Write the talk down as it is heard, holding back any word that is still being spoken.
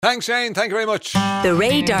Thanks, Shane. Thank you very much. The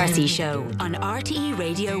Ray D'Arcy Show on RTE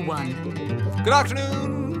Radio 1. Good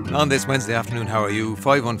afternoon. On this Wednesday afternoon, how are you?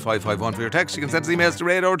 51551 for your text. You can send us emails to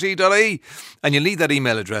ray@rte.ie. And you'll need that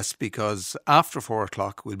email address because after 4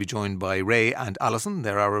 o'clock we'll be joined by Ray and Alison.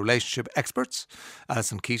 They're our relationship experts,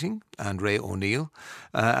 Alison Keating and Ray O'Neill.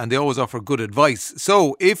 And they always offer good advice.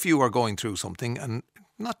 So if you are going through something, and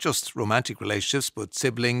not just romantic relationships, but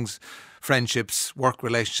siblings, friendships, work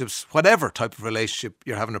relationships, whatever type of relationship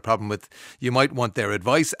you're having a problem with, you might want their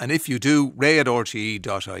advice. And if you do,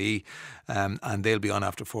 ray@rte.ie, and they'll be on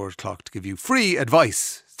after 4 o'clock to give you free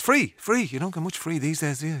advice. It's free. You don't get much free these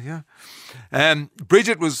days, do you? Yeah.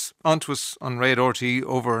 Bridget was on to us on ray@rte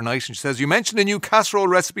overnight, and she says, you mentioned a new casserole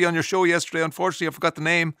recipe on your show yesterday. Unfortunately, I forgot the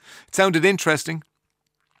name. It sounded interesting.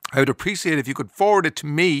 I would appreciate if you could forward it to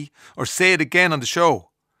me or say it again on the show.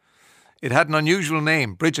 It had an unusual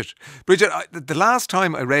name, Bridget. The last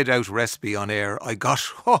time I read out a recipe on air, I got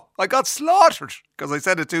slaughtered because I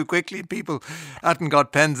said it too quickly. People hadn't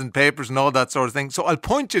got pens and papers and all that sort of thing. So I'll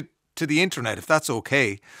point you to the internet if that's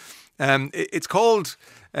okay. It's called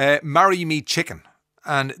Marry Me Chicken.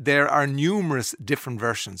 And there are numerous different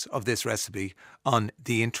versions of this recipe on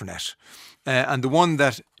the internet. And the one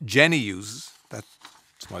that Jenny uses, that's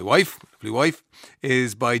my wife, lovely wife,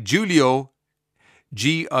 is by Giulio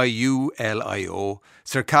Giulio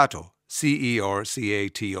Cercato,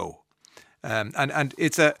 Cercato. And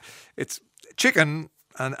it's chicken,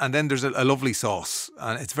 and then there's a lovely sauce,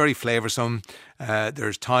 and it's very flavoursome.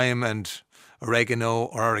 There's thyme and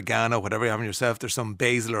oregano, whatever you have in yourself. There's some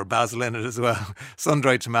basil or basil in it as well.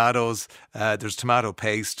 Sun-dried tomatoes. There's tomato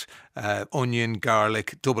paste, onion,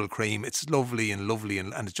 garlic, double cream. It's lovely, and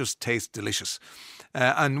it just tastes delicious.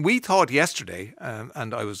 And we thought yesterday,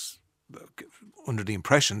 and I was under the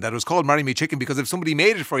impression that it was called Marry Me Chicken because if somebody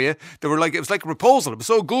made it for you, it was like a proposal. It was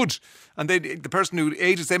so good, and the person who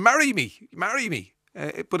ate it said, "Marry me."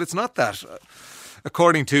 But it's not that,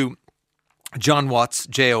 according to John Watts,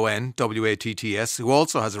 JONWATTS, who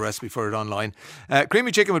also has a recipe for it online.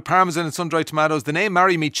 Creamy chicken with parmesan and sun-dried tomatoes. The name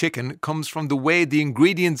Marry Me Chicken comes from the way the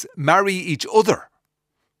ingredients marry each other.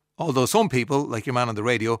 Although some people, like your man on the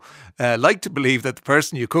radio, like to believe that the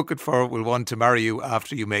person you cook it for will want to marry you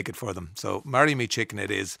after you make it for them. So Marry Me Chicken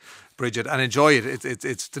it is, Bridget, and enjoy it.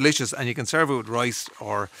 It's delicious, and you can serve it with rice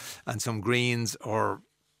and some greens or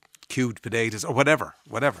cubed potatoes or whatever,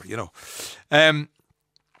 you know.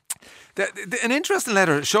 An interesting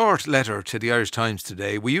short letter to the Irish Times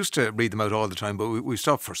today. We used to read them out all the time, but we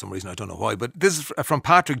stopped for some reason. I don't know why. But this is from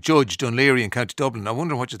Patrick Judge, Dunleary in County Dublin. I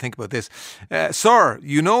wonder what you think about this. Sir,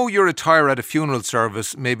 you know your attire at a funeral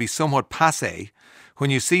service may be somewhat passé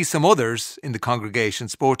when you see some others in the congregation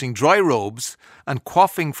sporting dry robes and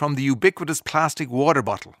quaffing from the ubiquitous plastic water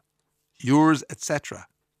bottle. Yours, etc.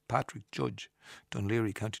 Patrick Judge,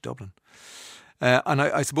 Dunleary, County Dublin. And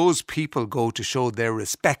I suppose people go to show their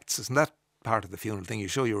respects. Isn't that part of the funeral thing? You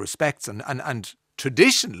show your respects. And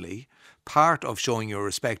traditionally, part of showing your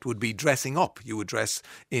respect would be dressing up. You would dress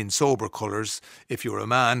in sober colours. If you were a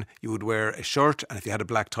man, you would wear a shirt. And if you had a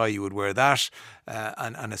black tie, you would wear that.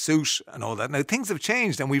 And a suit and all that. Now, things have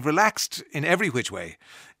changed and we've relaxed in every which way.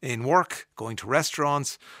 In work, going to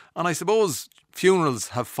restaurants. And I suppose funerals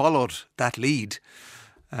have followed that lead.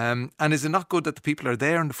 And is it not good that the people are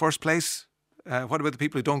there in the first place? What about the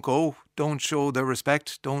people who don't go, don't show their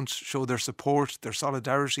respect, don't show their support, their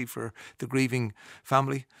solidarity for the grieving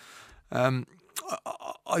family? I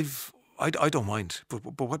don't mind,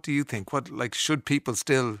 but what do you think? Should people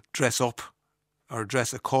still dress up or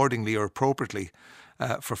dress accordingly or appropriately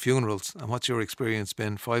for funerals? And what's your experience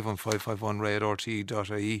been? 51551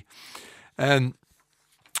 ray@rte.ie.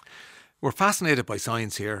 We're fascinated by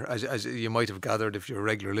science here, as you might have gathered if you're a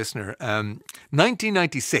regular listener.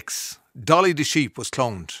 1996, Dolly the sheep was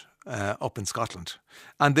cloned up in Scotland.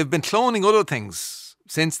 And they've been cloning other things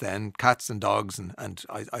since then, cats and dogs and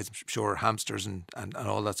I'm sure hamsters and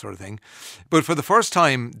all that sort of thing. But for the first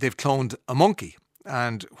time, they've cloned a monkey.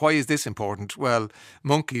 And why is this important? Well,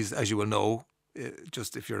 monkeys, as you will know,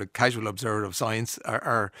 just if you're a casual observer of science,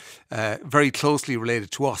 are very closely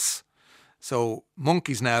related to us. So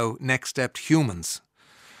monkeys now next step humans.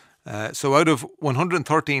 So out of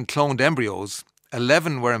 113 cloned embryos,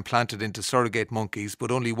 11 were implanted into surrogate monkeys,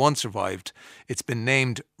 but only one survived. It's been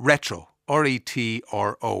named Retro,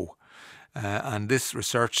 R-E-T-R-O. And this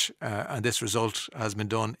research and this result has been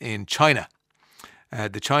done in China,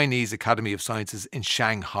 the Chinese Academy of Sciences in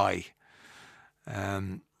Shanghai.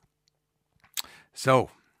 So,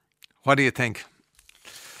 what do you think?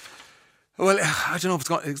 Well, I don't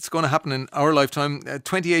know if it's going to happen in our lifetime.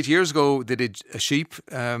 28 years ago, they did a sheep.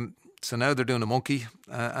 So now they're doing a monkey,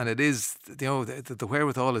 and it is, the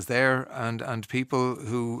wherewithal is there, and people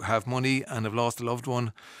who have money and have lost a loved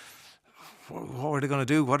one, what are they going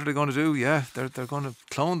to do? What are they going to do? Yeah, they're going to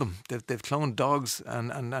clone them. They've cloned dogs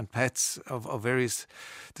and pets of various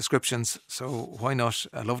descriptions. So why not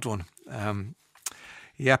a loved one?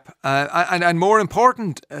 Yep. And more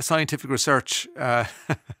important scientific research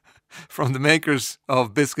from the makers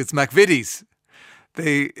of biscuits, McVitie's.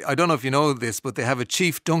 I don't know if you know this, but they have a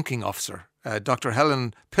chief dunking officer, Dr.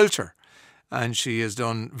 Helen Pilcher, and she has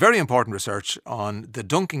done very important research on the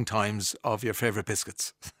dunking times of your favourite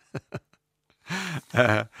biscuits.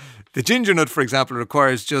 The ginger nut, for example,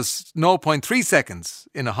 requires just 0.3 seconds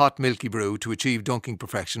in a hot milky brew to achieve dunking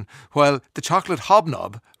perfection, while the chocolate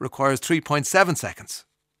hobnob requires 3.7 seconds.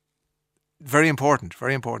 Very important,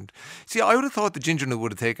 very important. See, I would have thought the ginger nut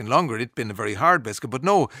would have taken longer. It'd been a very hard biscuit, but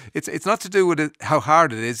no, it's not to do with how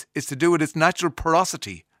hard it is. It's to do with its natural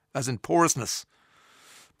porosity, as in porousness.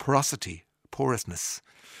 Porosity, porousness.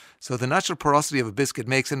 So the natural porosity of a biscuit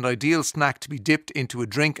makes it an ideal snack to be dipped into a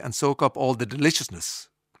drink and soak up all the deliciousness,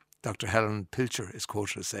 Dr. Helen Pilcher is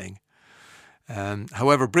quoted as saying.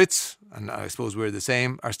 However, Brits, and I suppose we're the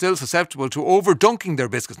same, are still susceptible to over-dunking their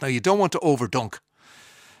biscuits. Now, you don't want to over-dunk,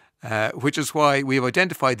 which is why we have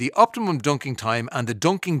identified the optimum dunking time and the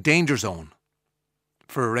dunking danger zone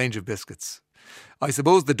for a range of biscuits. I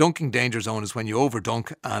suppose the dunking danger zone is when you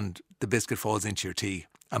over-dunk and the biscuit falls into your tea.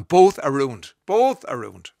 And both are ruined. Both are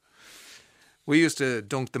ruined. We used to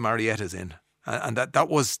dunk the Mariettas in, and that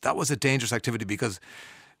was a dangerous activity because,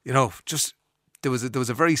 just there was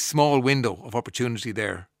a very small window of opportunity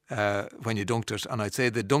there when you dunked it, and I'd say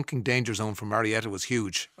the dunking danger zone for Marietta was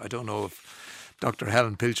huge. I don't know if Dr.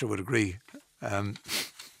 Helen Pilcher would agree.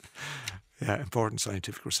 Important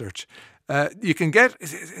scientific research. You can get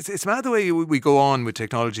it's mad the way we go on with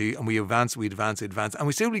technology, and we advance, and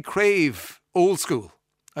we still crave old school.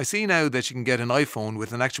 I see now that you can get an iPhone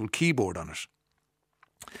with an actual keyboard on it.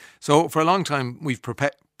 So for a long time, we've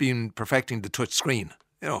been perfecting the touch screen,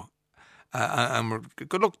 and we're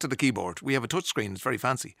good luck to the keyboard. We have a touch screen, it's very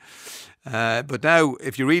fancy. But now,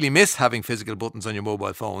 if you really miss having physical buttons on your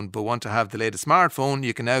mobile phone, but want to have the latest smartphone,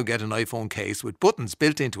 you can now get an iPhone case with buttons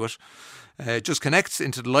built into it. It just connects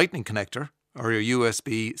into the Lightning connector or your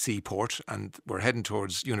USB-C port, and we're heading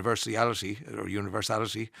towards universality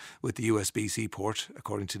with the USB-C port,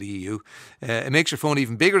 according to the EU. It makes your phone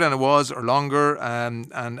even bigger than it was, or longer,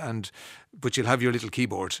 but you'll have your little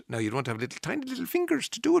keyboard. Now, you don't have tiny little fingers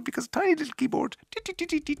to do it because a tiny little keyboard.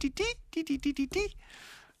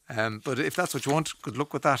 But if that's what you want, good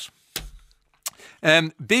luck with that.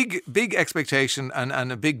 Big expectation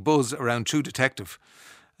and a big buzz around True Detective.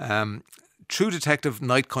 True Detective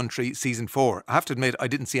Night Country Season 4. I have to admit, I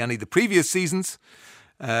didn't see any of the previous seasons,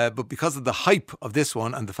 but because of the hype of this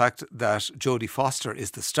one and the fact that Jodie Foster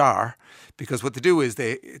is the star, because what they do is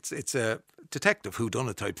it's a detective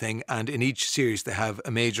whodunit type thing, and in each series they have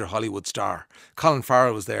a major Hollywood star. Colin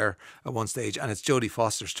Farrell was there at one stage, and it's Jodie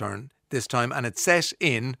Foster's turn this time, and it's set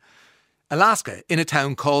in Alaska, in a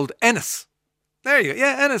town called Ennis. There you go.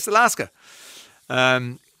 Yeah, Ennis, Alaska.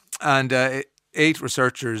 And 8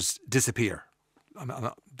 researchers disappear.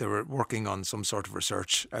 They were working on some sort of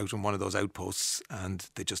research out on one of those outposts, and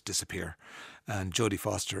they just disappear. And Jodie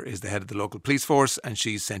Foster is the head of the local police force, and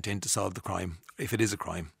she's sent in to solve the crime, if it is a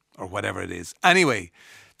crime, or whatever it is. Anyway,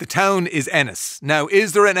 the town is Ennis. Now,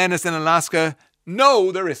 is there an Ennis in Alaska?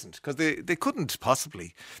 No, there isn't, because they couldn't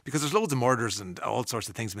possibly, because there's loads of murders and all sorts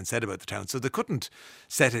of things have been said about the town, so they couldn't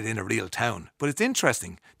set it in a real town. But it's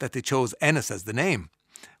interesting that they chose Ennis as the name.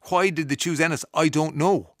 Why did they choose Ennis? I don't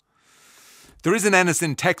know. There is an Ennis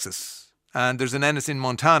in Texas, and there's an Ennis in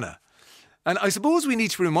Montana. And I suppose we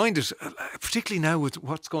need to remind it, particularly now with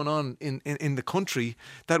what's going on in the country,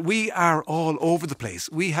 that we are all over the place.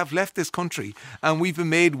 We have left this country, and we've been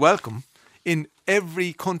made welcome in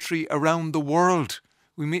every country around the world.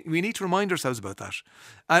 We need to remind ourselves about that.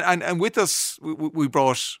 And with us, we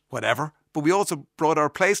brought whatever, but we also brought our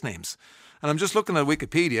place names. And I'm just looking at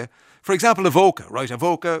Wikipedia. For example, Avoca, right?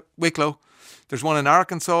 Avoca, Wicklow. There's one in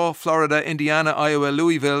Arkansas, Florida, Indiana, Iowa,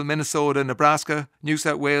 Louisville, Minnesota, Nebraska, New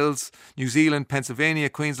South Wales, New Zealand, Pennsylvania,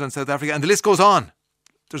 Queensland, South Africa. And the list goes on.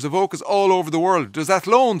 There's Avocas all over the world. There's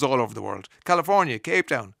Athlones all over the world. California, Cape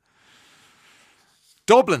Town.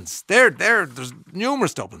 Dublins, there's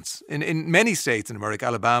numerous Dublins in many states in America.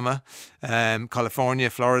 Alabama, California,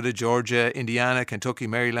 Florida, Georgia, Indiana, Kentucky,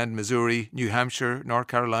 Maryland, Missouri, New Hampshire, North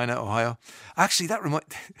Carolina, Ohio. Actually,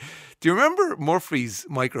 do you remember Murphy's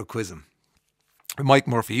Microquizum? Mike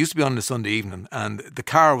Murphy used to be on a Sunday evening, and the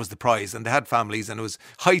car was the prize, and they had families, and it was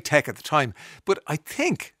high tech at the time. But I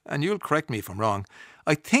think, and you'll correct me if I'm wrong,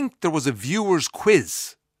 I think there was a viewer's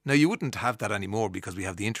quiz. Now, you wouldn't have that anymore because we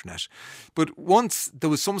have the internet. But once there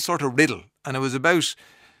was some sort of riddle, and it was about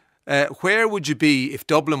where would you be if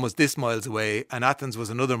Dublin was this miles away and Athens was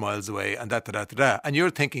another miles away and da-da-da-da-da. And you're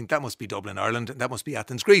thinking that must be Dublin, Ireland, and that must be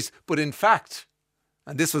Athens, Greece. But in fact,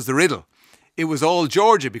 and this was the riddle, it was all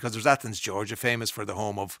Georgia, because there's Athens, Georgia, famous for the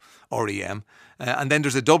home of REM. And then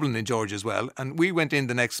there's a Dublin in Georgia as well. And we went in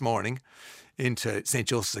the next morning into St.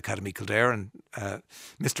 Joseph's Academy, Kildare, and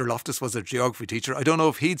Mr. Loftus was a geography teacher. I don't know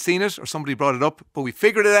if he'd seen it or somebody brought it up, but we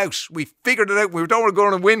figured it out. We don't want to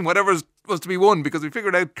go and win whatever was to be won, because we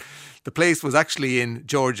figured out the place was actually in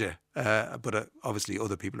Georgia. But obviously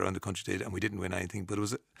other people around the country did, and we didn't win anything. But it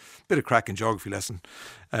was a bit of cracking geography lesson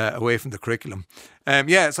away from the curriculum.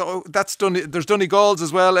 So that's Donegal. There's Donegals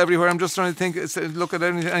as well everywhere. I'm just trying to think, look at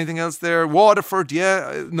anything else there. Waterford,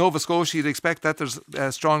 Nova Scotia, you'd expect that. There's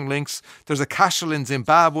strong links. There's a Cashel in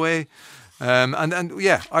Zimbabwe.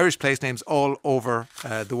 And Irish place names all over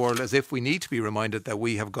the world, as if we need to be reminded that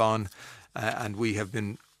we have gone and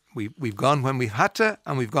we've gone when we've had to,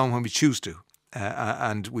 and we've gone when we choose to.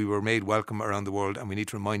 And we were made welcome around the world, and we need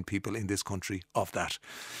to remind people in this country of that.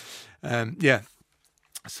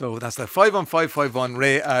 So that's that. 51551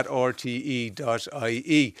 ray@rte.ie.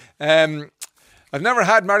 I've never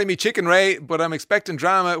had Marry Me Chicken, Ray, but I'm expecting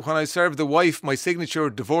drama when I serve the wife my signature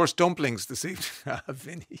divorce dumplings this evening.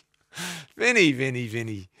 Vinny.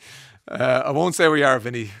 I won't say where you are,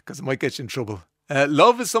 Vinny, because it might get you in trouble.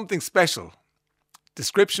 Love is something special.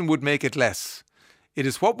 Description would make it less. It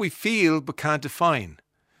is what we feel but can't define.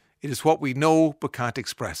 It is what we know but can't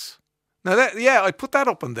express. Now, I put that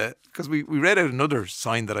up on because we read out another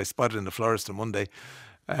sign that I spotted in the florist on Monday,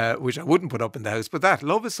 which I wouldn't put up in the house. But that,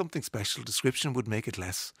 love is something special. Description would make it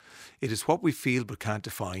less. It is what we feel but can't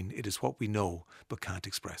define. It is what we know but can't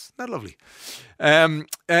express. Isn't that lovely?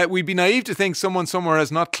 We'd be naive to think someone somewhere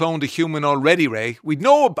has not cloned a human already, Ray.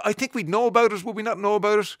 I think we'd know about it. Would we not know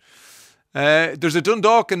about it? There's a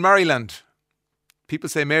Dundalk in Maryland. People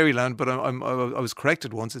say Maryland, but I was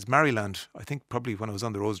corrected once. It's Maryland. I think probably when I was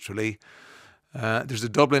on the road to Tralee. There's a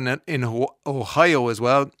Dublin in Ohio as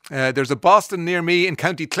well. There's a Boston near me in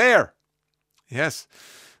County Clare. Yes,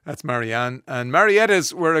 that's Marianne. And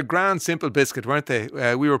Marietta's were a grand simple biscuit, weren't they?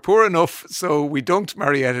 We were poor enough, so we dunked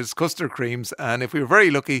Marietta's custard creams, and if we were very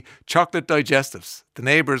lucky, chocolate digestives. The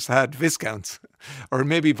neighbours had Viscounts, or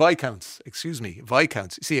maybe Viscounts.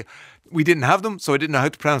 Viscounts. See, we didn't have them, so I didn't know how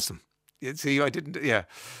to pronounce them. See, I didn't,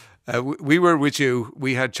 we were with you.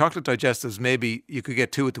 We had chocolate digestives. Maybe you could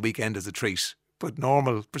get two at the weekend as a treat, but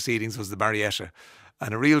normal proceedings was the Marietta.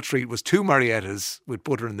 And a real treat was two Mariettas with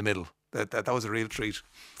butter in the middle. That was a real treat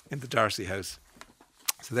in the Darcy house.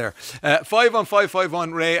 So there.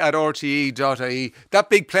 51551 ray@rte.ie. That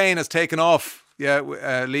big plane has taken off.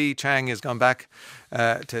 Li Chang has gone back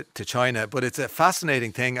to China, but it's a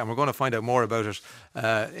fascinating thing, and we're going to find out more about it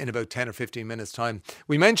in about 10 or 15 minutes' time.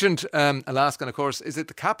 We mentioned Alaska, and of course, is it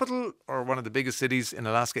the capital or one of the biggest cities in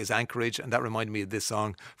Alaska is Anchorage, and that reminded me of this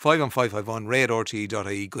song. 51551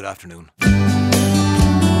 ray@rte.ie. Good afternoon.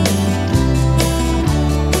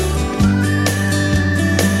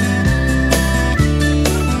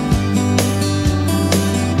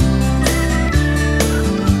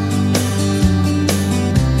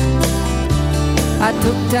 I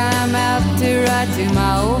took time out to ride to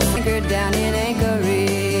my old anchor down in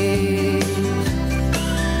Anchorage.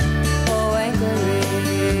 Oh, Anchorage.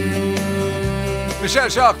 Michelle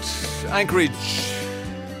Shocked, Anchorage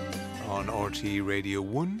on RTE Radio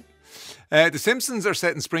 1. The Simpsons are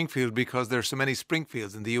set in Springfield because there are so many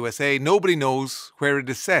Springfields in the USA. Nobody knows where it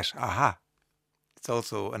is set. Aha. It's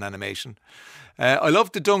also an animation. I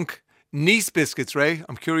love to dunk Nice biscuits, Ray.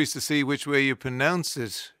 I'm curious to see which way you pronounce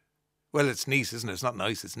it. Well, it's Nice, isn't it? It's not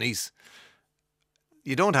nice, it's Nice.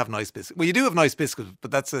 You don't have nice biscuits. Well, you do have nice biscuits,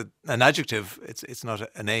 but that's an adjective. It's not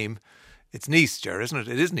a name. It's Nice, Ger, isn't it?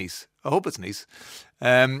 It is Nice. I hope it's Nice.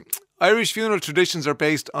 Irish funeral traditions are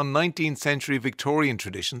based on 19th century Victorian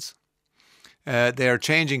traditions. They are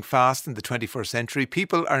changing fast in the 21st century.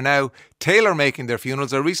 People are now tailor-making their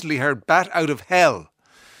funerals. I recently heard Bat Out of Hell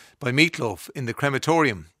by Meatloaf in the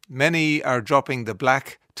crematorium. Many are dropping the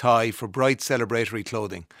black tie for bright celebratory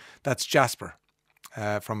clothing. That's Jasper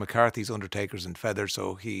from McCarthy's Undertakers and Feathers,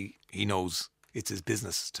 so he knows it's his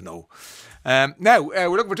business to know. Now, we're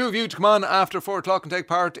looking for two of you to come on after 4 o'clock and take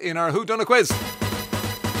part in our Who Done It quiz.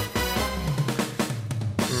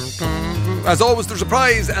 As always, there's a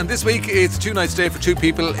prize, and this week it's a 2-night stay for 2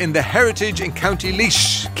 people in the Heritage in County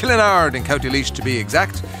Laois, Killinard in County Laois to be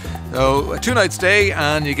exact. So a 2-night stay,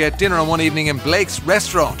 and you get dinner on one evening in Blake's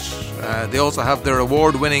Restaurant. They also have their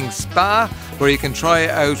award-winning spa where you can try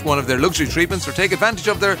out one of their luxury treatments or take advantage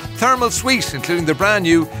of their thermal suite, including their brand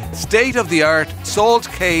new state-of-the-art salt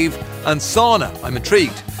cave and sauna. I'm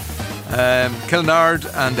intrigued. Kilnard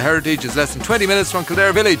and The Heritage is less than 20 minutes from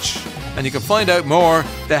Kildare Village, and you can find out more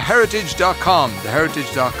theheritage.com,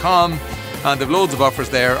 theheritage.com, and they've loads of offers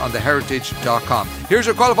there on theheritage.com. Here's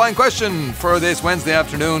your qualifying question for this Wednesday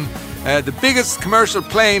afternoon. The biggest commercial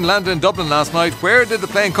plane landed in Dublin last night. Where did the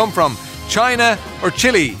plane come from? China or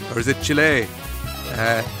Chile? Or is it Chile?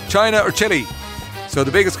 China or Chile? So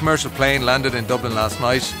the biggest commercial plane landed in Dublin last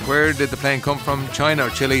night. Where did the plane come from? China or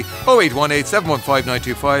Chile? 0818 715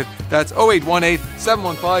 925. That's 0818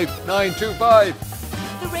 715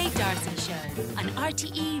 925. The Ray D'Arcy Show on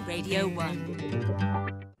RTE Radio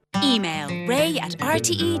 1. Email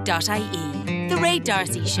ray@rte.ie. The Ray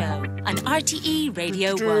D'Arcy Show on RTE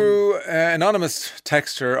Radio 1. Drew, anonymous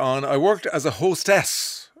texter on, I worked as a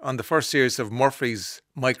hostess on the first series of Murphy's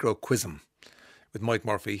Microquism with Mike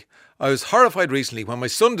Murphy. I was horrified recently when my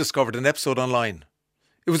son discovered an episode online.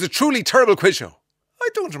 It was a truly terrible quiz show. I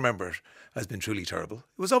don't remember it as being truly terrible.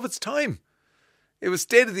 It was of its time. It was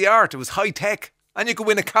state of the art. It was high tech. And you could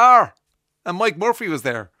win a car. And Mike Murphy was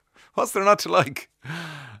there. What's there not to like?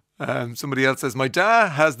 Somebody else says, my dad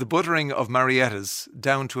has the buttering of Marietta's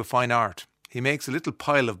down to a fine art. He makes a little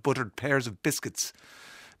pile of buttered pairs of biscuits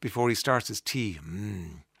before he starts his tea.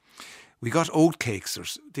 We got oat cakes.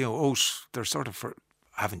 Oat, they're sort of for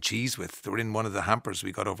having cheese with. They were in one of the hampers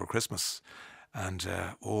we got over Christmas. And,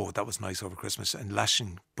 that was nice over Christmas. And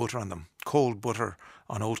lashing butter on them. Cold butter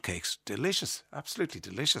on oat cakes. Delicious. Absolutely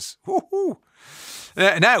delicious. Woo-hoo.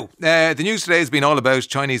 Now, the news today has been all about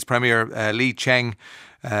Chinese Premier Li Chang,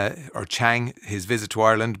 his visit to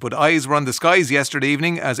Ireland. But eyes were on the skies yesterday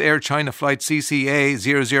evening as Air China flight CCA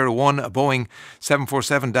 001, a Boeing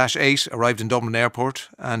 747-8, arrived in Dublin Airport.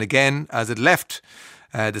 And again, as it left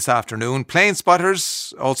this afternoon, plane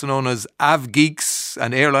spotters, also known as avgeeks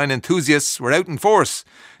and airline enthusiasts, were out in force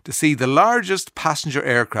to see the largest passenger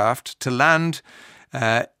aircraft to land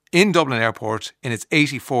in Dublin Airport in its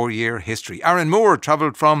 84-year history. Aaron Moore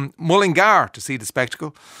travelled from Mullingar to see the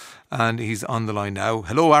spectacle, and he's on the line now.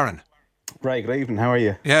 Hello, Aaron. Right, good evening. How are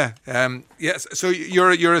you? Yeah. Yes. So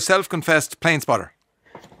you're a self-confessed plane spotter.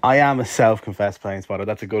 I am a self-confessed plane spotter.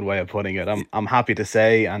 That's a good way of putting it. I'm happy to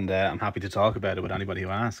say, and I'm happy to talk about it with anybody who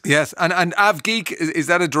asks. Yes. And avgeek, is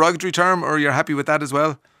that a derogatory term, or you're happy with that as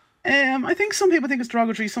well? I think some people think it's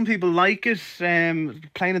derogatory. Some people like it.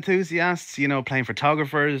 Plane enthusiasts, plane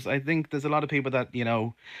photographers. I think there's a lot of people that,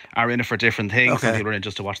 are in it for different things. Okay. Some people are in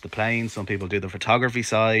just to watch the plane. Some people do the photography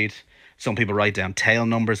side. Some people write down tail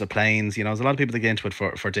numbers of planes. There's a lot of people that get into it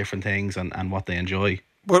for different things and what they enjoy.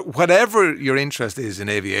 But whatever your interest is in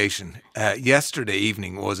aviation, yesterday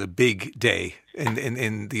evening was a big day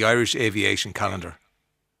in the Irish aviation calendar.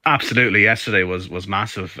 Absolutely, yesterday was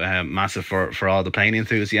massive, massive for all the plane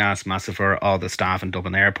enthusiasts, massive for all the staff in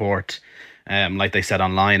Dublin Airport. Like they said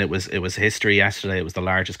online, it was history yesterday. It was the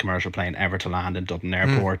largest commercial plane ever to land in Dublin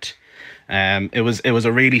Airport. It was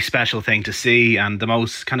a really special thing to see, and the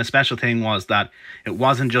most kind of special thing was that it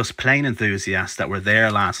wasn't just plane enthusiasts that were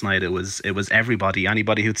there last night. It was everybody,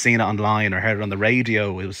 anybody who'd seen it online or heard it on the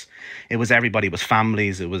radio. It was everybody. It was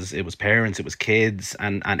families. It was parents. It was kids,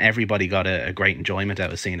 and everybody got a great enjoyment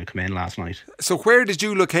out of seeing it come in last night. So where did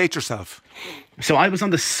you locate yourself? So I was on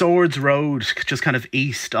the Swords Road, just kind of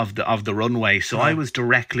east of the runway. So I was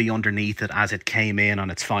directly underneath it as it came in on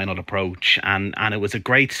its final approach, and it was a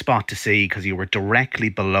great spot to see because you were directly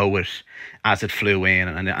below it as it flew in,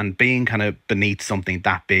 and being kind of beneath something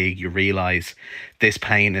that big, you realise this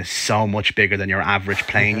plane is so much bigger than your average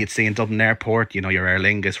plane you'd see in Dublin Airport. Your Aer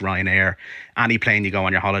Lingus, Ryanair, any plane you go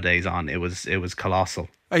on your holidays on. It was colossal.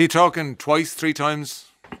 Are you talking twice, three times?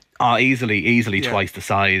 Easily twice the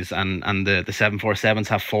size, and the 747s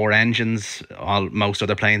have 4 engines. Most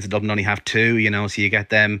other planes in Dublin only have 2. So you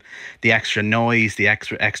get them the extra noise, the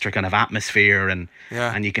extra kind of atmosphere, and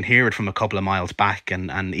you can hear it from a couple of miles back,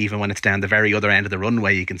 and even when it's down the very other end of the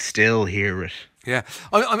runway, you can still hear it. Yeah,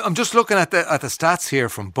 I'm just looking at the stats here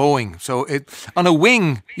from Boeing. So on a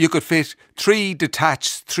wing you could fit 3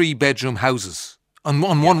 detached 3-bedroom houses on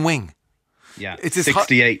one wing. Yeah, it's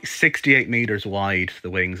 68 metres wide, the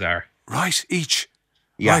wings are. Right, each.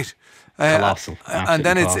 Yeah. Right. Colossal. And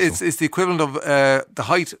then colossal. it's the equivalent of the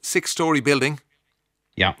height 6-storey building.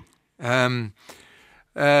 Yeah. And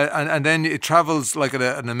then it travels like at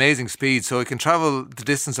an amazing speed. So it can travel the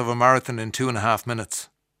distance of a marathon in 2.5 minutes.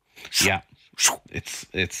 Yeah.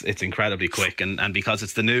 It's incredibly quick, and because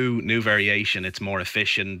it's the new variation, it's more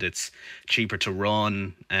efficient, it's cheaper to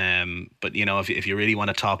run. But if you really want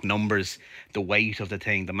to talk numbers, the weight of the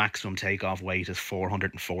thing, the maximum takeoff weight is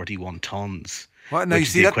 441 tons. Well, now you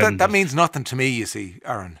see that means nothing to me. You see,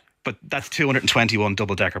 Aaron. But that's 221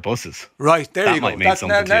 double-decker buses. Right, there that you go. Might mean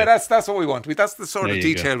something to you. That's what we want. That's the sort of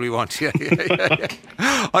detail we want. Yeah.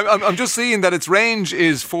 I'm just seeing that its range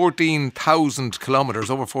is 14,000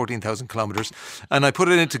 kilometres, over 14,000 kilometres. And I put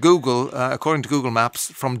it into Google, according to Google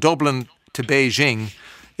Maps, from Dublin to Beijing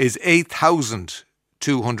is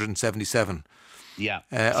 8,277. Yeah,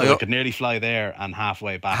 so I could nearly fly there and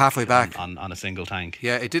halfway back. On a single tank.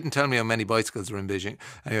 Yeah, it didn't tell me how many bicycles were in Beijing.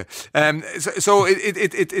 Anyway, so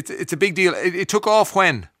it's a big deal. It took off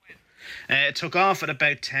when? It took off at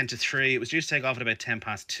about 10 to 3. It was due to take off at about 10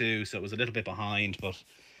 past 2, so it was a little bit behind, but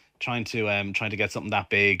trying to get something that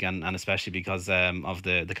big, and especially because of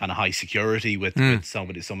the kind of high security with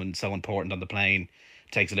someone so important on the plane,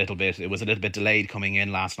 takes a little bit. It was a little bit delayed coming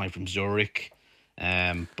in last night from Zurich.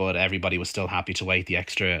 But everybody was still happy to wait the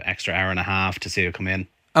extra hour and a half to see it come in.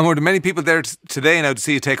 And were there many people there today now to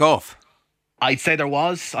see it take off? I'd say there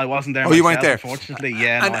was. I wasn't there. Oh, you weren't there, unfortunately.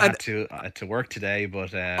 Yeah, I had to work today.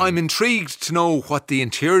 But I'm intrigued to know what the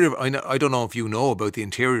interior. I don't know if you know about the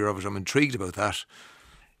interior of it. I'm intrigued about that.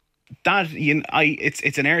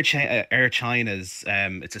 It's an Air China's.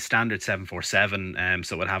 It's a standard 747.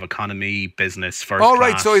 So it would have economy, business, first class.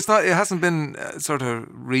 Right. So it hasn't been sort of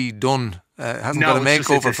redone. Hasn't got a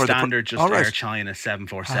makeover it's for standard, the Air China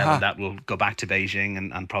 747 that will go back to Beijing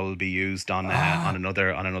and probably be used on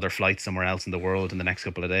another flight somewhere else in the world in the next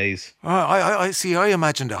couple of days. I see. I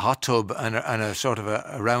imagined a hot tub and a sort of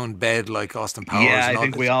a round bed like Austin Powers. Yeah, I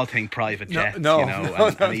think we all think private jets.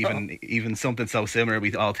 Even something so similar.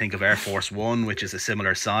 We all think of Air Force One, which is a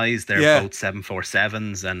similar size. They're both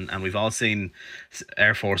 747s, and we've all seen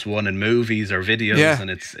Air Force One in movies or videos, and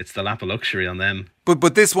it's the lap of luxury on them.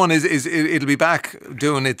 But this one it'll be back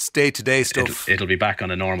doing its day-to-day stuff. It'll be back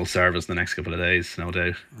on a normal service in the next couple of days, no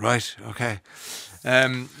doubt. Right, okay.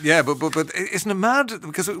 But isn't it mad?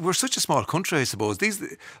 Because we're such a small country, I suppose. They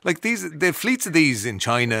have fleets of these in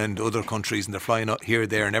China and other countries, and they're flying out here,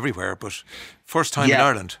 there and everywhere, but first time in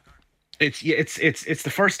Ireland. It's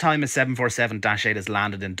the first time a 747-8 has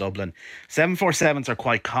landed in Dublin. 747s are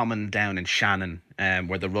quite common down in Shannon,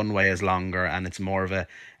 where the runway is longer and it's more of a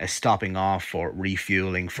stopping off or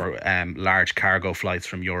refueling for large cargo flights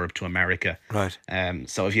from Europe to America. Right.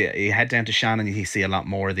 So if you head down to Shannon, you see a lot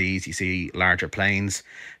more of these. You see larger planes.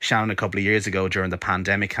 Shannon a couple of years ago during the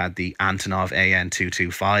pandemic had the Antonov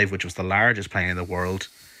AN-225, which was the largest plane in the world,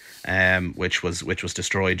 which was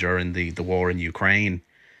destroyed during the war in Ukraine.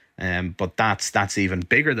 But that's even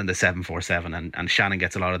bigger than the 747, and Shannon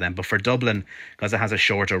gets a lot of them. But for Dublin, because it has a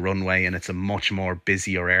shorter runway and it's a much more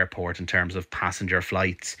busier airport in terms of passenger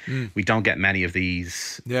flights, we don't get many of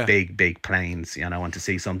these big planes, and to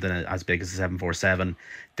see something as big as a 747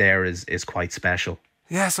 there is quite special.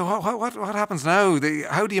 Yeah, so what happens now?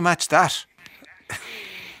 How do you match that?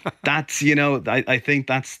 That's I think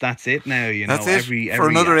that's it now. That's it for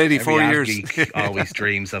another 84 years. Always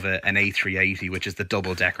dreams of an A380, which is the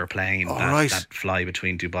double-decker plane that fly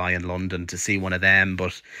between Dubai and London, to see one of them.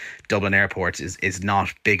 But Dublin Airport is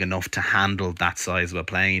not big enough to handle that size of a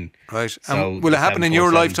plane. Right. So will it happen in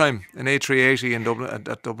your lifetime? An A380 in Dublin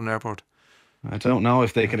at Dublin Airport? I don't know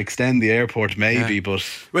if they can extend the airport, but...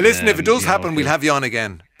 Well, listen, if it does happen, we'll have you on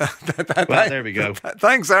again. Well, there we go.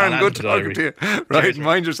 Thanks, Aaron. Good talking to you. Right, cheers,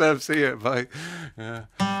 mind yourself. See you. Bye. Yeah.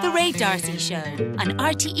 The Ray D'Arcy Show on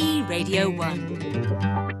RTE Radio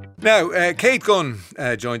 1. Now, Kate Gunn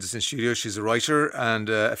joins us in studio. She's a writer, and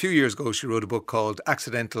a few years ago she wrote a book called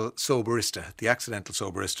Accidental Soberista, The Accidental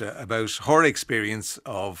Soberista, about her experience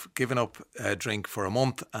of giving up a drink for a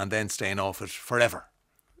month and then staying off it forever.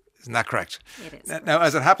 Isn't that correct? It is. Now,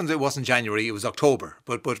 as it happens, it wasn't January, it was October,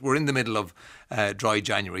 but we're in the middle of dry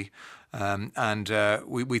January, and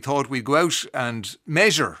we thought we'd go out and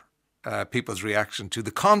measure people's reaction to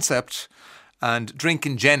the concept and drink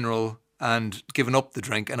in general and giving up the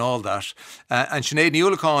drink and all that. And Sinead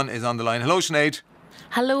Niulican is on the line. Hello, Sinead.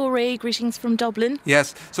 Hello, Ray. Greetings from Dublin.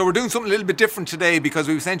 Yes. So we're doing something a little bit different today because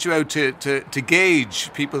we've sent you out to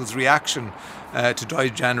gauge people's reaction to dry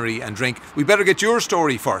January and drink. We better get your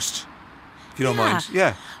story first, if you don't mind.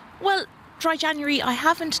 Yeah. Well, Dry January, I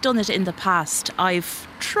haven't done it in the past. I've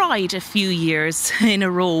tried a few years in a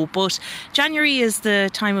row, but January is the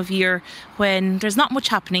time of year when there's not much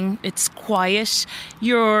happening. It's quiet.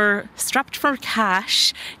 You're strapped for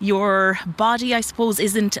cash. Your body, I suppose,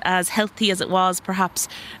 isn't as healthy as it was perhaps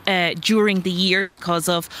during the year because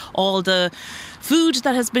of all the food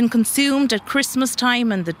that has been consumed at Christmas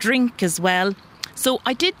time and the drink as well. So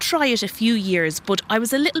I did try it a few years, but I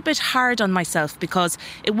was a little bit hard on myself because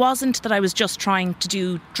it wasn't that I was just trying to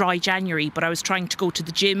do Dry January, but I was trying to go to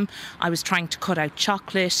the gym, I was trying to cut out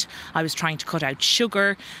chocolate, I was trying to cut out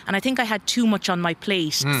sugar, and I think I had too much on my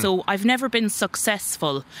plate. So I've never been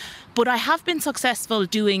successful. But I have been successful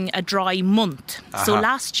doing a dry month. So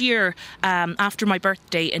last year, after my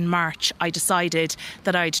birthday in March, I decided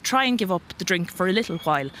that I'd try and give up the drink for a little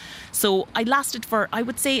while. So I lasted for, I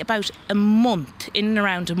would say, about a month, in and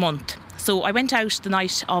around a month. So I went out the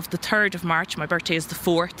night of the 3rd of March, my birthday is the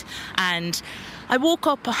 4th, and I woke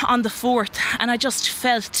up on the 4th and I just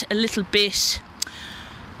felt a little bit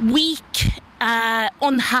weak,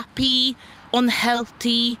 unhappy,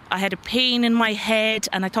 unhealthy. I had a pain in my head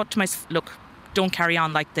and I thought to myself, look, don't carry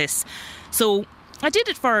on like this. So I did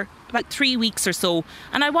it for about 3 weeks or so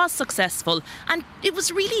and I was successful, and it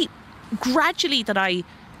was really gradually that I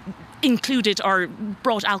included or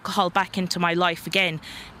brought alcohol back into my life again.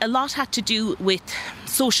 A lot had to do with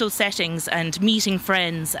social settings and meeting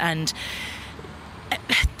friends and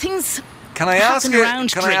things. Can I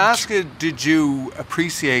ask you, did you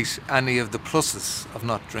appreciate any of the pluses of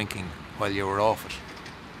not drinking while you were off it?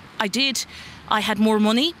 I did. I had more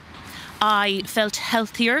money. I felt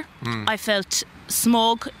healthier. I felt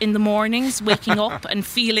smug in the mornings, waking up and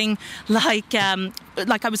feeling like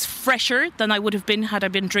I was fresher than I would have been had I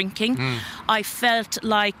been drinking. I felt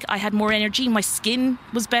like I had more energy. My skin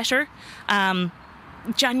was better.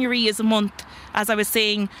 January is a month, as I was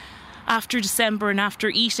saying, after December and after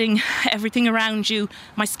eating everything around you,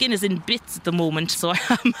 my skin is in bits at the moment, so I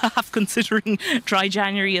am half considering Dry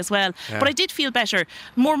January as well. Yeah. But I did feel better.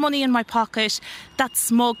 More money in my pocket, that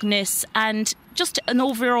smugness, and just an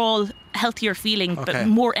overall healthier feeling, but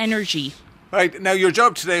more energy. Right, now your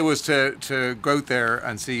job today was to go out there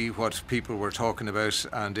and see what people were talking about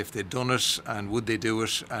and if they'd done it and would they do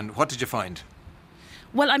it, and what did you find?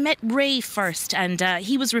 Well, I met Ray first, and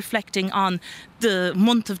he was reflecting on the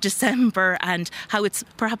month of December and how it's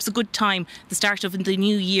perhaps a good time, the start of the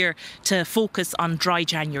new year, to focus on Dry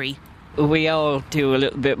January. We all do a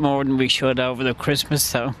little bit more than we should over the Christmas,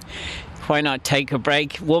 so why not take a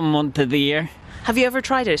break 1 month of the year? Have you ever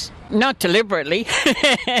tried it? Not deliberately,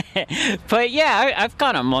 but yeah, I've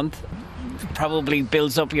got a month. Probably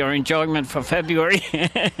builds up your enjoyment for February.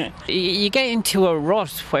 You get into a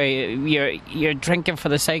rut where you're drinking for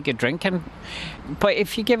the sake of drinking. But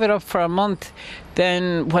if you give it up for a month,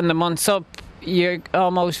 then when the month's up, you're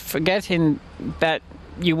almost forgetting that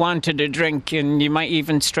you wanted a drink, and you might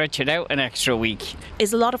even stretch it out an extra week.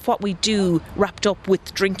 Is a lot of what we do wrapped up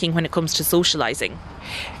with drinking when it comes to socialising?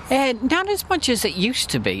 Not as much as it used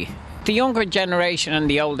to be. The younger generation and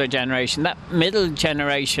the older generation, that middle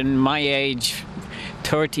generation, my age,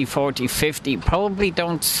 30, 40, 50, probably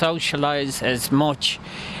don't socialise as much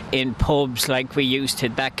in pubs like we used to,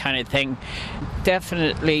 that kind of thing.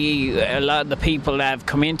 Definitely a lot of the people that have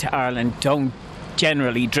come into Ireland don't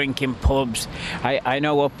generally drink in pubs. I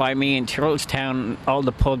know up by me in Tyrrellstown, all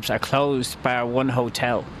the pubs are closed bar one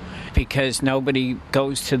hotel because nobody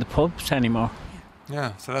goes to the pubs anymore.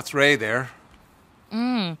 Yeah, so that's Ray there.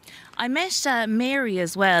 I met Mary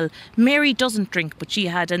as well. Mary doesn't drink, but she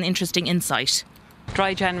had an interesting insight.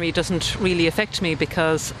 Dry January doesn't really affect me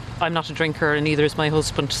because I'm not a drinker and neither is my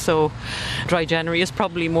husband, so Dry January is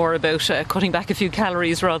probably more about cutting back a few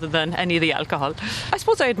calories rather than any of the alcohol. I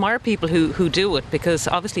suppose I admire people who do it, because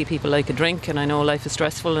obviously people like a drink, and I know life is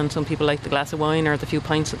stressful and some people like the glass of wine or the few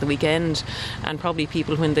pints at the weekend, and probably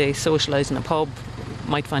people when they socialise in a pub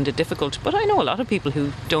might find it difficult. But I know a lot of people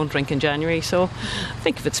who don't drink in January, so I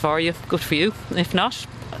think if it's for you, good for you. If not,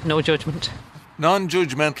 no judgment.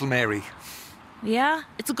 Non-judgmental Mary. Yeah,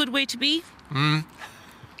 it's a good way to be.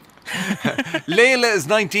 Layla is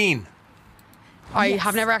 19. I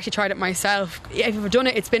have never actually tried it myself. If I've done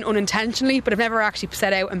it, it's been unintentionally, but I've never actually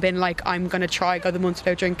set out and been like, I'm going to try go the month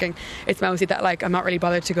without drinking. It's mostly that like I'm not really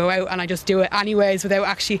bothered to go out and I just do it anyways without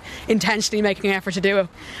actually intentionally making an effort to do it.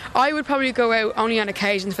 I would probably go out only on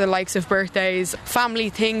occasions for the likes of birthdays, family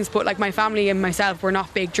things, but like my family and myself, we're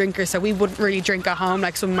not big drinkers, so we wouldn't really drink at home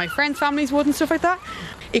like some of my friends' families would and stuff like that.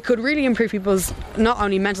 It could really improve people's not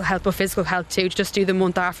only mental health but physical health too, to just do the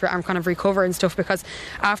month after and kind of recover and stuff, because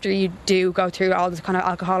after you do go through all this kind of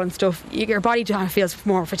alcohol and stuff, your body kind of feels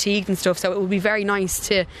more fatigued and stuff, so it would be very nice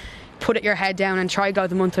to put your head down and try go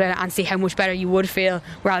the month without it and see how much better you would feel,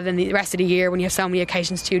 rather than the rest of the year when you have so many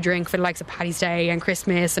occasions to drink, for the likes of Paddy's Day and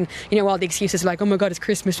Christmas, and all the excuses like, oh my god, it's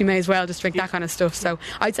Christmas, we may as well just drink that kind of stuff. So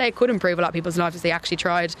I'd say it could improve a lot of people's lives if they actually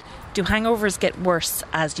tried. Do hangovers get worse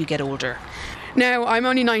as you get older? Now, I'm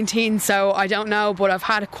only 19, so I don't know, but I've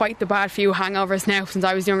had quite the bad few hangovers now since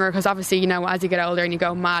I was younger, because obviously, as you get older and you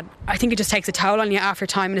go mad, I think it just takes a toll on you after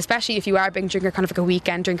time, and especially if you are a big drinker, kind of like a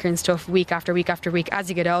weekend drinker and stuff, week after week after week, as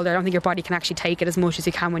you get older, I don't think your body can actually take it as much as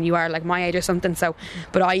you can when you are like my age or something. So,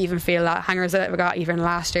 but I even feel that hangovers that I got even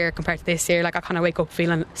last year compared to this year, like I kind of wake up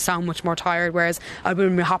feeling so much more tired, whereas I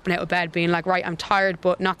would be hopping out of bed being like, right, I'm tired,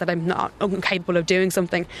 but not that I'm not incapable of doing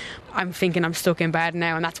something. I'm thinking I'm stuck in bed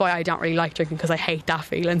now, and that's why I don't really like drinking, because I hate that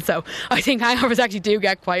feeling. So I think hangovers actually do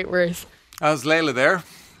get quite worse. How's Layla there?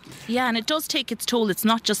 Yeah, and it does take its toll. It's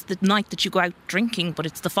not just the night that you go out drinking, but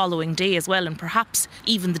it's the following day as well, and perhaps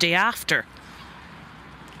even the day after.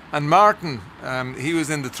 And Martin, he was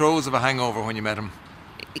in the throes of a hangover when you met him.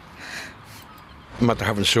 I'm after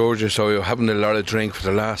having surgery, so I'm having a lot of drink for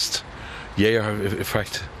the last year. In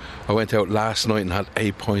fact, I went out last night and had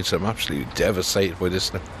 8 pints. I'm absolutely devastated by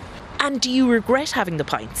this now. And do you regret having the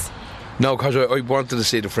pints? No, because I wanted to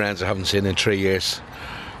see the friends I haven't seen in 3 years.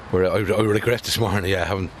 Where I regret this morning,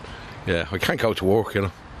 I can't go to work,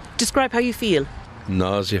 Describe how you feel.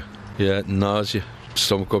 Nausea,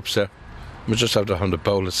 stomach upset. I just have to have a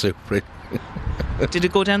bowl of soup, really. Did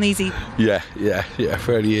it go down easy? Yeah,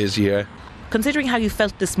 fairly easy, yeah. Considering how you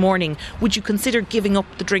felt this morning, would you consider giving up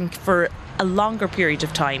the drink for a longer period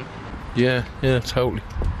of time? Yeah, totally.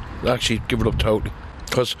 Actually, give it up totally.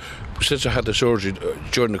 Because since I had the surgery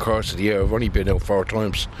during the course of the year, I've only been out 4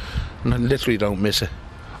 times, and I literally don't miss it.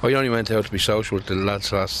 I only went out to be social with the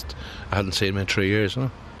lads last. I hadn't seen them in 3 years,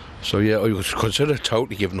 So I would consider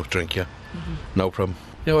totally giving up drink, no problem.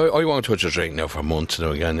 I won't touch a drink now for months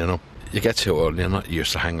now again, You get too old, you're not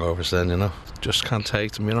used to hangovers then, Just can't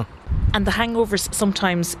take them, And the hangovers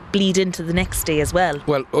sometimes bleed into the next day as well.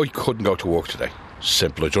 Well, I couldn't go to work today.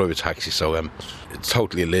 Simple. I drive a taxi, so it's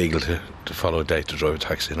totally illegal to follow a date to drive a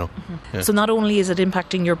taxi, Yeah. So not only is it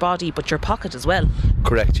impacting your body, but your pocket as well.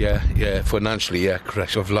 Correct, yeah. Financially,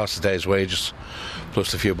 correct. I've lost a day's wages,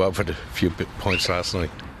 plus a few bob for the few points last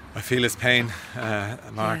night. I feel his pain,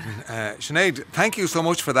 Martin. Sinead, thank you so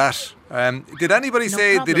much for that. Did anybody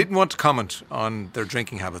say problem. they didn't want to comment on their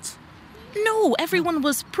drinking habits? No, everyone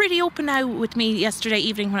was pretty open out with me yesterday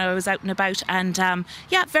evening when I was out and about, and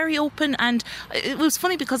very open. And it was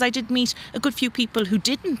funny because I did meet a good few people who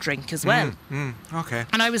didn't drink as well. Okay.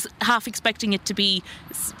 And I was half expecting it to be,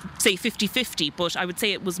 say, 50-50, but I would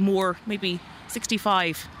say it was more, maybe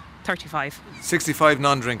 65-35. 65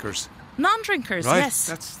 non-drinkers. Non-drinkers, right. yes.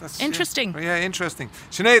 That's interesting. Yeah, interesting.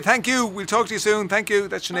 Sinead, thank you. We'll talk to you soon. Thank you.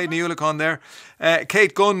 That's Sinead Newlick on there.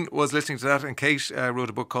 Kate Gunn was listening to that, and Kate wrote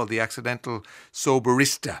a book called The Accidental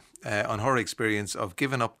Soberista on her experience of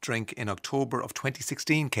giving up drink in October of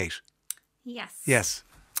 2016, Kate. Yes.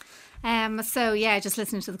 Just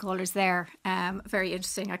listening to the callers there, very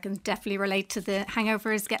interesting. I can definitely relate to the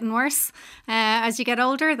hangovers getting worse as you get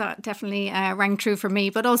older. That definitely rang true for me.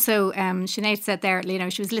 But also, Sinead said there,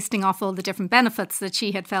 she was listing off all the different benefits that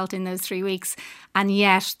she had felt in those 3 weeks, and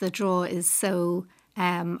yet the draw is so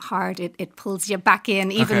hard. It pulls you back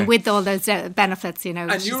in, even with all those benefits,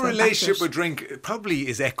 And your relationship with drink probably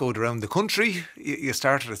is echoed around the country. You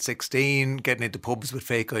started at 16, getting into pubs with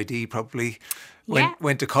fake ID probably.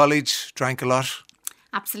 Went to college, drank a lot.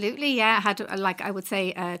 Absolutely, yeah. I had, I would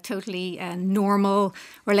say, a totally normal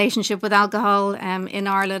relationship with alcohol in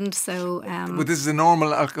Ireland. So, but this is a normal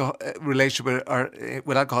relationship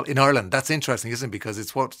with alcohol in Ireland. That's interesting, isn't it? Because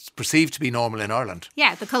it's what's perceived to be normal in Ireland.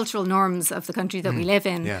 Yeah, the cultural norms of the country that we live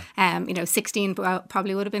in. Yeah. 16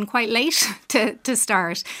 probably would have been quite late to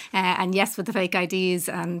start. And yes, with the fake IDs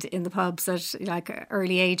and in the pubs at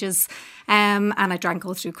early ages. And I drank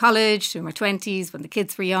all through college, through my 20s, when the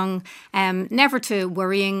kids were young. Never to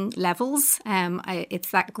worrying levels. It's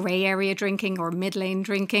that grey area drinking or mid-lane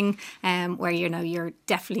drinking where, you're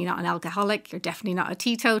definitely not an alcoholic, you're definitely not a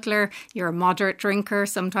teetotaler, you're a moderate drinker.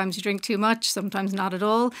 Sometimes you drink too much, sometimes not at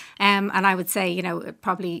all. And I would say,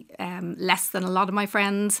 probably less than a lot of my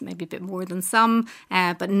friends, maybe a bit more than some,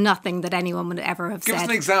 but nothing that anyone would ever have said. Give us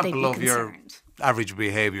an example of your average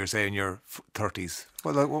behaviour, say, in your 30s.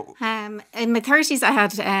 In my 30s, I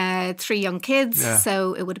had 3 young kids,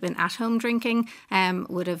 so it would have been at-home drinking.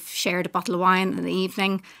 Would have shared a bottle of wine in the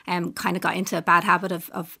evening. Kind of got into a bad habit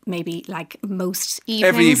of maybe like most evenings.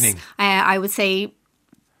 Every evening? I would say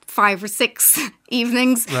 5 or 6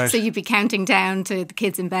 evenings. Right. So you'd be counting down to the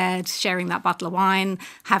kids in bed, sharing that bottle of wine,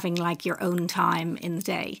 having like your own time in the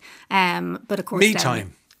day. But of course, me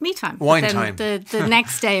time. me time. Wine time. The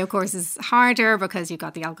next day, of course, is harder because you've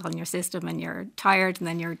got the alcohol in your system and you're tired, and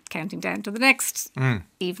then you're counting down to the next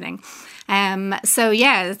evening. So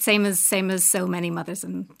yeah, same as so many mothers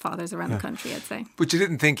and fathers around the country, I'd say. But you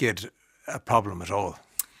didn't think you had a problem at all?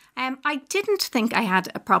 I didn't think I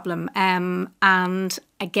had a problem. And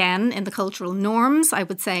again, in the cultural norms, I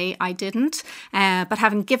would say I didn't. But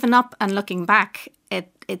having given up and looking back,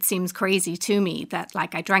 it seems crazy to me that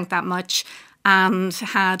like I drank that much and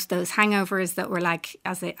had those hangovers that were like,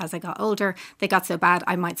 as I got older, they got so bad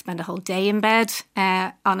I might spend a whole day in bed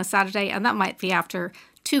on a Saturday, and that might be after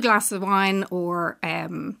 2 glasses of wine or,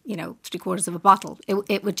 3/4 of a bottle.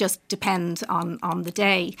 It would just depend on the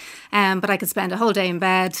day. But I could spend a whole day in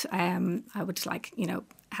bed. I would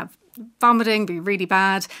have vomiting, be really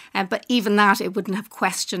bad. But even that, it wouldn't have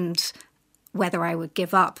questioned whether I would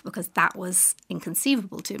give up, because that was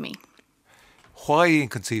inconceivable to me. Why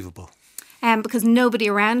inconceivable? Because nobody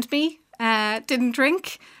around me didn't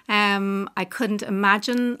drink. I couldn't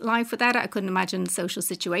imagine life without it. I couldn't imagine social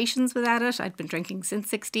situations without it. I'd been drinking since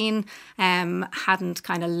 16, hadn't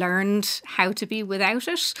kind of learned how to be without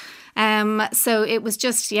it. So it was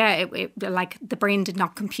just, like the brain did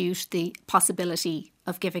not compute the possibility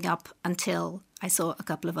of giving up until I saw a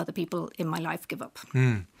couple of other people in my life give up.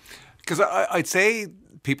 Because I'd say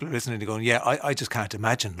people are listening to going, I just can't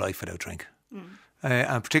imagine life without drink.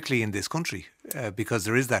 And particularly in this country, because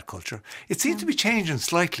there is that culture. It seems to be changing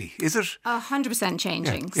slightly, is it? 100%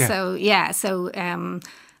 changing. Yeah. So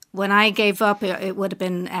when I gave up, it would have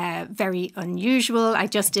been very unusual. I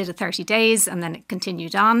just did a 30 days and then it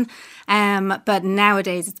continued on. But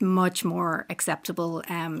nowadays it's much more acceptable.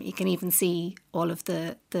 You can even see all of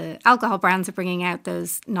the alcohol brands are bringing out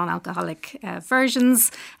those non-alcoholic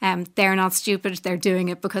versions. They're not stupid. They're doing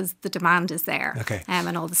it because the demand is there. Okay.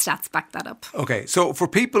 And all the stats back that up. Okay. So for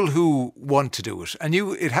people who want to do it, and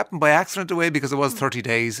it happened by accident away because it was 30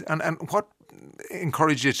 days. And what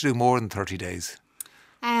encouraged you to do more than 30 days?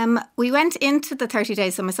 We went into the 30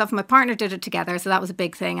 days, so myself and my partner did it together, so that was a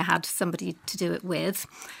big thing. I had somebody to do it with.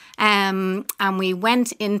 And we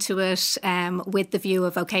went into it with the view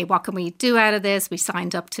of, okay, what can we do out of this? We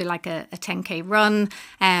signed up to like a 10K run,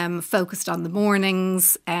 focused on the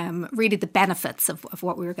mornings, really the benefits of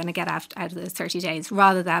what we were going to get out of those 30 days,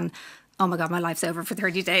 rather than, oh my God, my life's over for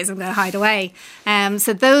 30 days, I'm going to hide away.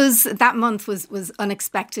 So that month was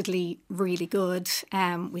unexpectedly really good.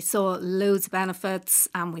 We saw loads of benefits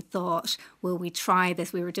and we thought, will we try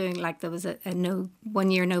this? We were doing there was a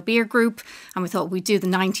 1 year no beer group, and we thought we'd do the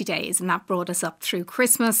 90 days, and that brought us up through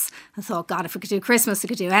Christmas. I thought, God, if we could do Christmas, we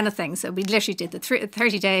could do anything. So we literally did the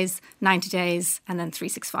 30 days, 90 days, and then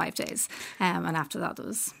 365 days. And after that, there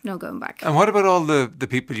was no going back. And what about all the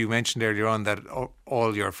people you mentioned earlier on, that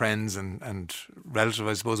all your friends and relatives,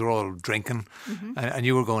 I suppose, are all drinking, and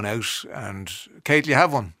you were going out, and Kate, you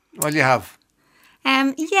have one? Well, you have.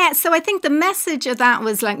 So I think the message of that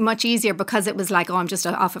was like much easier because it was like, oh, I'm just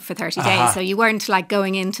off it for 30 days. So you weren't like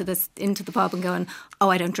going into the pub and going, oh,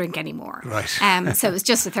 I don't drink anymore. Right. So it was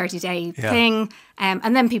just a 30-day thing.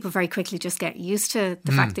 And then people very quickly just get used to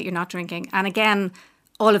the fact that you're not drinking. And again,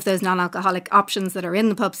 all of those non-alcoholic options that are in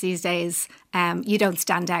the pubs these days, you don't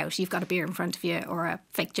stand out. You've got a beer in front of you or a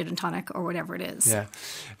fake gin and tonic or whatever it is. Yeah.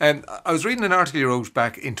 I was reading an article you wrote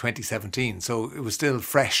back in 2017, so it was still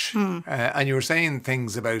fresh. And you were saying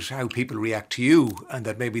things about how people react to you and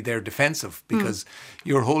that maybe they're defensive because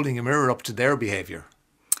you're holding a mirror up to their behaviour.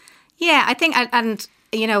 Yeah, I think, and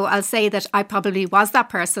I'll say that I probably was that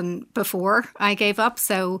person before I gave up.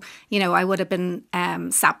 So, I would have been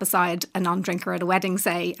sat beside a non-drinker at a wedding,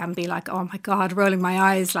 say, and be like, oh my God, rolling my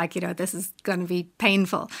eyes, like, this is going to be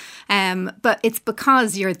painful. But it's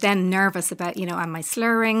because you're then nervous about, am I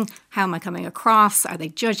slurring? How am I coming across? Are they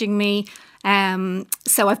judging me?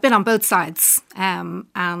 So I've been on both sides. And,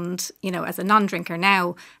 as a non-drinker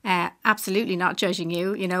now, absolutely not judging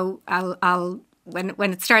you. I'll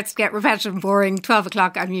when it starts to get repetitive and boring, 12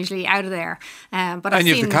 o'clock, I'm usually out of there. But and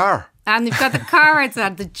you've the car. And you've got the car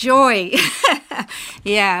outside, the joy.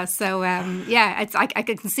 Yeah, so, it's I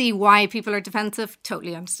can see why people are defensive.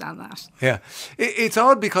 Totally understand that. Yeah. It's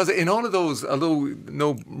odd because in all of those, although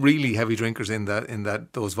no really heavy drinkers in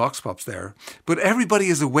those vox pops there, but everybody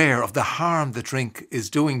is aware of the harm the drink is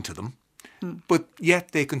doing to them, but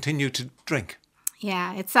yet they continue to drink.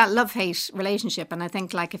 Yeah, it's that love-hate relationship. And I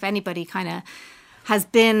think, if anybody kind of has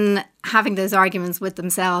been having those arguments with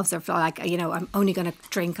themselves, or like, I'm only going to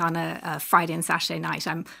drink on a Friday and Saturday night.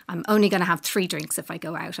 I'm only going to have 3 drinks if I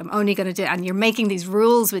go out. I'm only going to do, and you're making these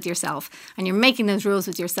rules with yourself, and you're making those rules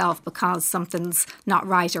with yourself because something's not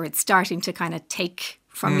right, or it's starting to kind of take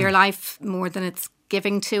from your life more than it's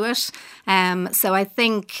giving to it. So I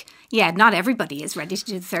think, not everybody is ready to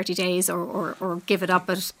do the 30 days or give it up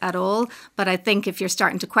at all. But I think if you're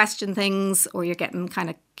starting to question things or you're getting kind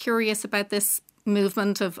of curious about this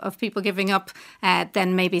movement of people giving up,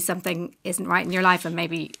 then maybe something isn't right in your life and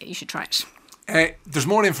maybe you should try it. There's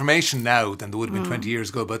more information now than there would have been 20 years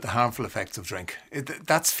ago about the harmful effects of drink.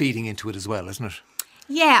 That's feeding into it as well, isn't it?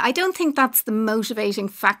 Yeah, I don't think that's the motivating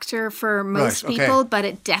factor for most people, but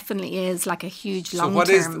it definitely is like a huge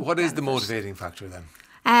long-term. So what is the motivating factor then?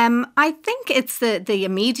 I think it's the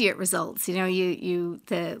immediate results. You know,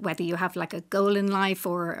 whether you have like a goal in life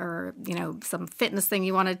or you know, some fitness thing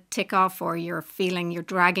you want to tick off, or you're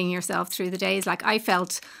dragging yourself through the days. Like I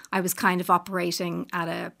felt I was kind of operating at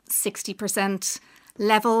a 60%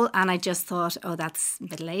 level, and I just thought, oh, that's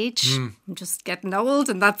middle age. I'm just getting old,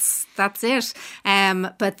 and that's it.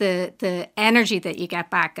 But the energy that you get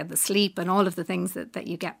back and the sleep and all of the things that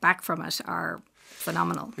you get back from it are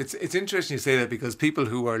phenomenal. It's interesting you say that, because people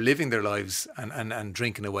who are living their lives and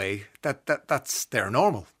drinking away, that's their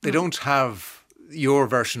normal. They don't have your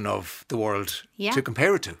version of the world to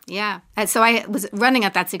compare it to. Yeah. So I was running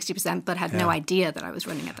at that 60%, but had no idea that I was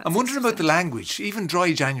running at that 60%. I'm wondering about the language, even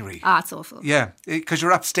dry January. It's awful. Yeah, because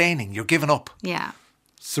you're abstaining, you're giving up. Yeah.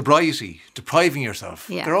 Sobriety, depriving yourself.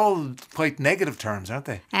 Yeah. They're all quite negative terms, aren't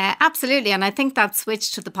they? Absolutely. And I think that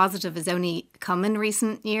switch to the positive has only come in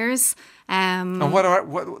recent years. And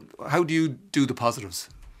how do you do the positives?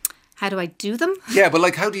 How do I do them? Yeah, but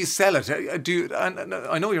like, how do you sell it?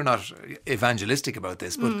 I know you're not evangelistic about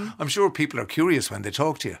this, but I'm sure people are curious when they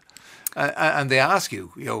talk to you. And they ask you,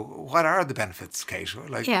 what are the benefits, Kate?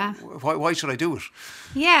 Like, why should I do it?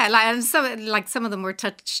 Yeah, some of them were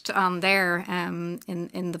touched on there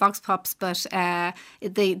in the Vox Pops, but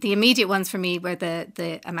the immediate ones for me were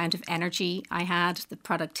the amount of energy I had, the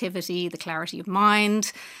productivity, the clarity of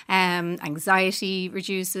mind, anxiety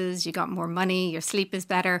reduces, you got more money, your sleep is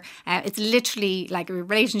better. It's literally like your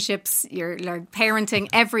relationships, your parenting,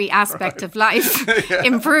 every aspect of life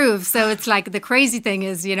improves. So it's like the crazy thing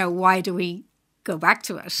is, why do we go back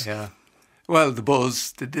to it? Yeah. Well, the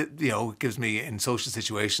buzz, gives me, in social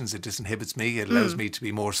situations, it disinhibits me. It allows me to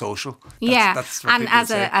be more social. That's what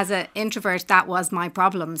as an introvert, that was my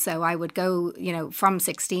problem. So I would go, from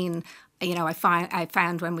 16, I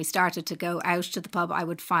found when we started to go out to the pub, I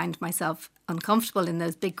would find myself uncomfortable in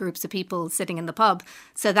those big groups of people sitting in the pub.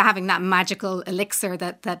 So having that magical elixir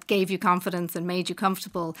that gave you confidence and made you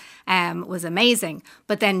comfortable was amazing.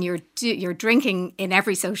 But then you're drinking in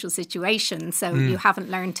every social situation, so you haven't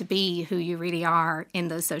learned to be who you really are in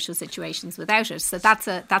those social situations without it. So that's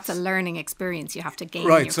a learning experience you have to gain.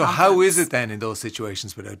 Right. So how is it then in those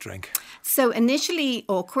situations without drink? So initially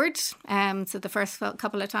awkward. So the first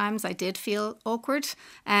couple of times I did feel awkward.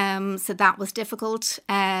 So that was difficult.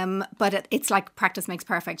 But it's like practice makes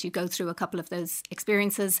perfect. You go through a couple of those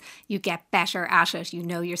experiences, you get better at it, you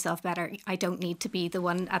know yourself better. I don't need to be the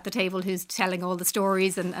one at the table who's telling all the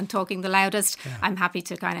stories and talking the loudest. Yeah. I'm happy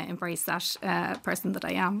to kind of embrace that person that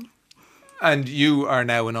I am. And you are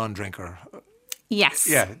now a non-drinker. Yes.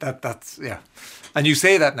 Yeah, that's. And you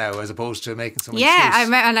say that now as opposed to making some excuse.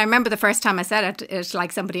 I remember the first time I said it, it's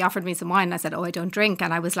like somebody offered me some wine and I said, I don't drink.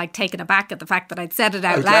 And I was like taken aback at the fact that I'd said it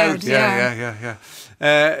out loud. Yeah.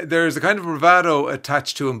 There's a kind of bravado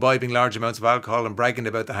attached to imbibing large amounts of alcohol and bragging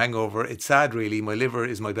about the hangover. It's sad, really. My liver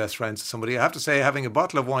is my best friend. So somebody, I have to say, having a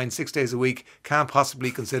bottle of wine 6 days a week can't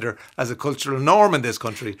possibly consider as a cultural norm in this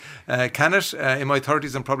country. Can it? In my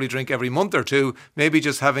 30s, I'm probably drink every month or two, maybe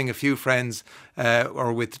just having a few friends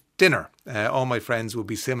or with dinner. All my friends will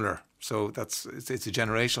be similar. So it's a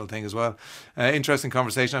generational thing as well. Interesting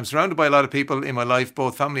conversation. I'm surrounded by a lot of people in my life,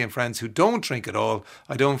 both family and friends, who don't drink at all.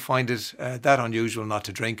 I don't find it that unusual not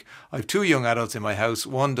to drink. I have 2 young adults in my house.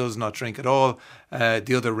 One does not drink at all.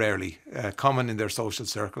 The other rarely. Common in their social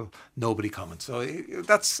circle. Nobody comments. So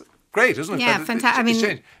that's great, isn't it? Yeah, fantastic. I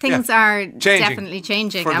mean, things are definitely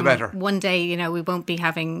changing. For the better. One day, we won't be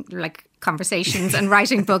having like conversations and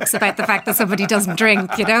writing books about the fact that somebody doesn't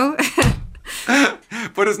drink,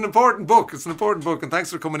 But it's an important book. And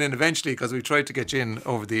thanks for coming in eventually, because we tried to get you in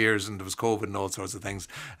over the years and there was COVID and all sorts of things.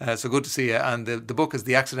 So good to see you. And the book is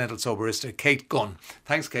The Accidental Soberista, Kate Gunn.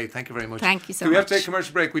 Thanks, Kate. Thank you very much. Thank you so much. Do we have to take a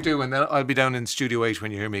commercial break? We do, and then I'll be down in Studio 8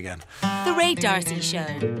 when you hear me again. The Ray D'Arcy Show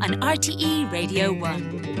on RTE Radio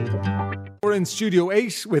 1. We're in Studio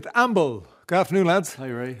 8 with Amble. Good afternoon, lads. Hi,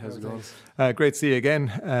 Ray. How's it going? Great to see you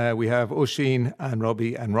again. We have Oisín and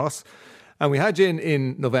Robbie and Ross. And we had you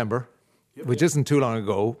in November. Yep, which isn't too long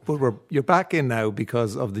ago, but you're back in now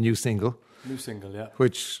because of the new single. Yeah.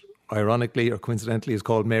 Which, ironically or coincidentally, is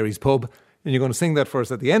called Mary's Pub. And you're going to sing that for us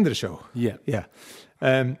at the end of the show. Yeah.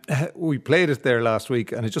 We played it there last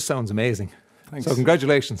week and it just sounds amazing. Thanks. So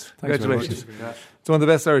congratulations. Thanks Congratulations. It's one of the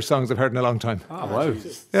best Irish songs I've heard in a long time. Oh, wow.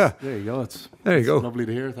 Yeah. There you go. There you go. Lovely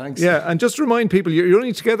to hear. Thanks. Yeah, and just to remind people, you're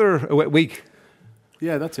only together a week.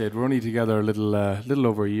 Yeah, that's it. We're only together a little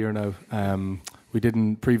over a year now. We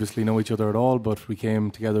didn't previously know each other at all, but we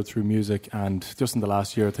came together through music, and just in the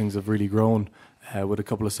last year things have really grown with a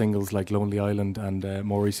couple of singles like Lonely Island and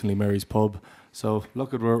more recently Mary's Pub. So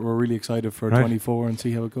look, we're really excited for 24 and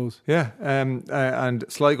see how it goes. Yeah, and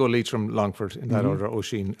Sligo, Leitrim, Longford in that order,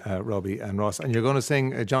 Oisin, Robbie and Ross. And you're going to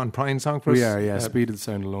sing a John Prine song for us? We are, yeah, Speed of the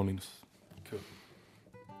Sound of Loneliness. Cool.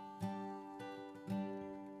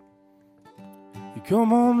 You come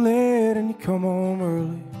home late and you come home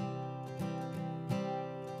early.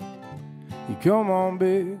 You come home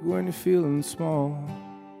big when you're feeling small.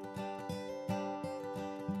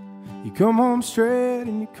 You come home straight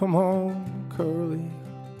and you come home curly.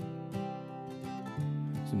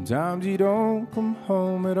 Sometimes you don't come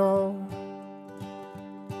home at all.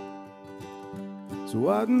 So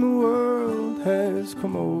what in the world has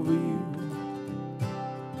come over you?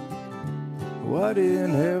 What in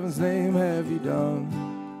heaven's name have you done?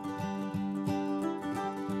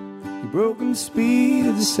 You've broken the speed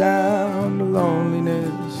of the sound of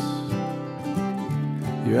loneliness.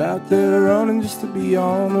 You're out there running just to be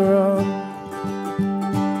on the run.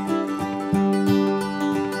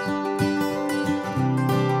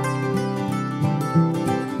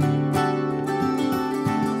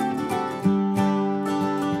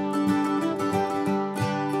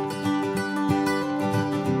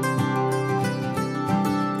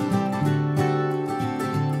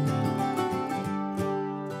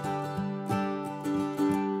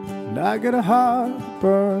 And I got a heart that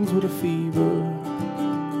burns with a fever.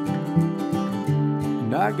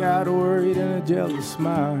 I got a worried and a jealous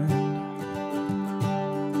mind.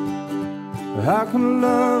 But how can a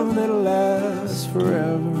love that'll last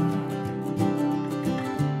forever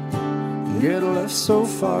get left so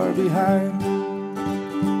far behind?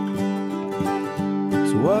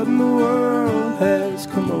 So what in the world has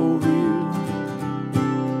come over you?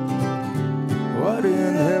 What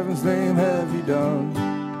in heaven's name have you done?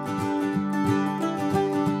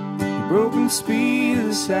 You've broken the speed of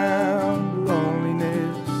the sound of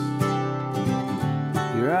loneliness.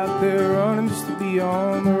 You're out there running just to be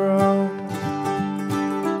on the run.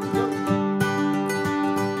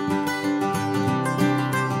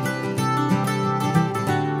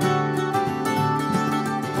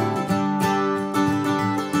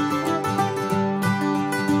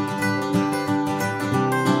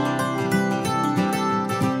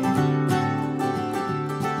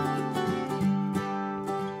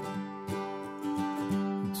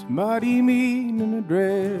 Somebody meeting in a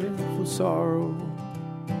dreadful sorrow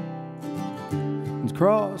and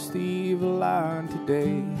cross the evil line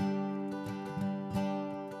today.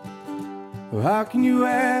 Well, how can you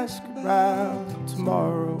ask about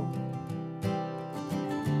tomorrow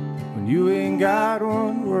when you ain't got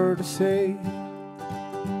one word to say?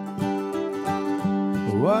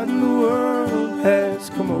 Well, what in the world has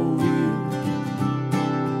come over you?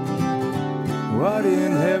 What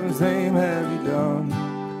in heaven's name have you done?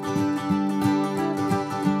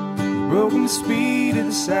 Broken the speed of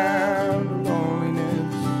the sound of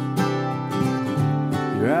loneliness.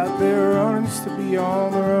 You're out there running just to be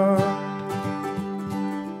on the run.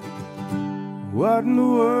 What in the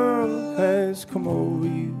world has come over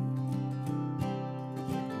you?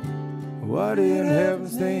 What in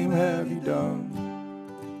heaven's name have you done?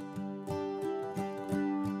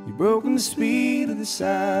 You've broken the speed of the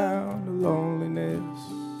sound of loneliness.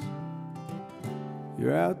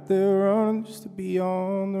 You're out there running just to be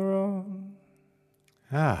on the run.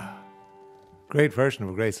 Ah, great version of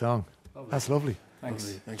a great song. Lovely. That's lovely.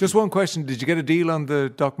 Thanks. Just one question. Did you get a deal on the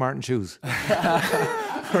Doc Martin shoes?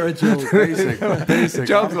 For a joke. Basic. The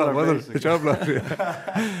job's lot, wasn't it? The job lot.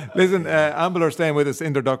 Listen, Amble are staying with us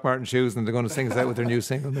in their Doc Martin shoes and they're going to sing us out with their new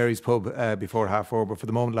single, Mary's Pub, before 4:30. But for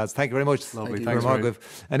the moment, lads, thank you very much. Lovely. Thanks,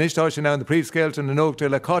 Thanks, and Ishtosh now in the Pre-Skelton and Oak to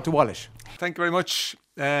La Caught to Wallish. Thank you very much.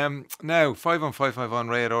 Now, 51551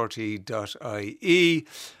 ray@rte.ie.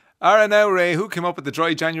 Ara now, Ray, who came up with the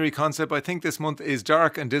dry January concept? I think this month is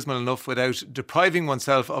dark and dismal enough without depriving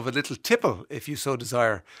oneself of a little tipple, if you so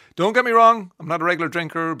desire. Don't get me wrong, I'm not a regular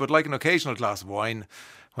drinker, but like an occasional glass of wine,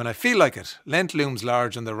 when I feel like it. Lent looms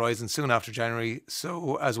large on the horizon soon after January,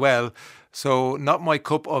 so as well. So not my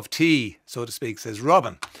cup of tea, so to speak, says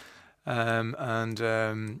Robin.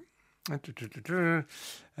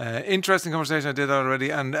 Interesting conversation, I did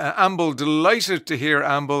already. And Amble, delighted to hear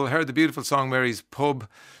Amble. Heard the beautiful song Mary's Pub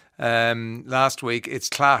last week. It's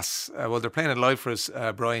class. Well, they're playing it live for us,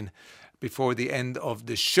 Brian. before the end of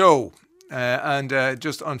the show. And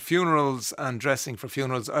just on funerals and dressing for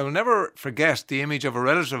funerals, I will never forget the image of a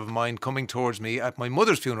relative of mine coming towards me at my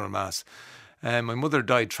mother's funeral mass. My mother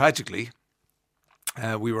died tragically.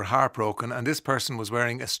 We were heartbroken, and this person was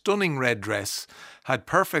wearing a stunning red dress, had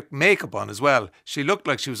perfect makeup on as well. She looked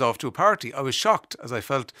like she was off to a party. I was shocked, as I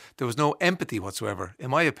felt there was no empathy whatsoever. In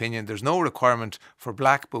my opinion, there's no requirement for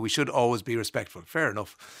black, but we should always be respectful. Fair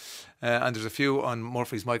enough. And there's a few on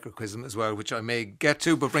Murphy's microquizm as well, which I may get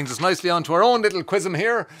to, but brings us nicely on to our own little quizm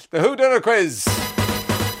here, the Who Done It quiz.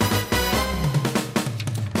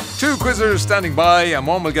 2 quizzers standing by, and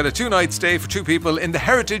one will get a 2-night stay for 2 people in the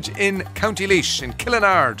Heritage in County Laois in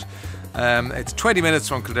Killinard. It's 20 minutes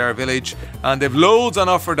from Kildare Village, and they've loads on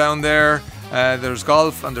offer down there. There's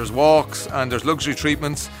golf and there's walks and there's luxury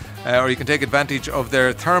treatments. Or you can take advantage of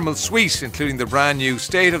their thermal suite, including the brand new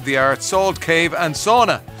state-of-the-art salt cave and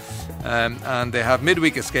sauna. And they have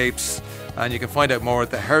midweek escapes, and you can find out more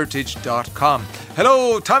at theheritage.com.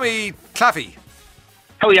 Hello, Tommy Claffey.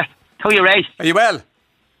 How are you? How are you, Ray? Are you well?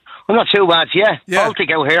 I'm not too bad, yeah.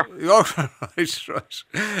 Baltic out here. Oh, right.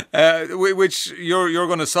 Which you're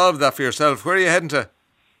going to solve that for yourself. Where are you heading to?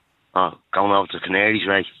 Oh, going over to Canaries,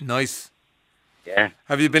 Ray. Nice. Yeah.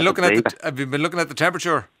 Have you been looking at the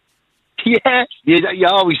temperature? Yeah, you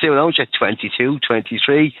always do, don't you? 22,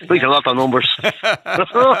 23. Like a lot of numbers.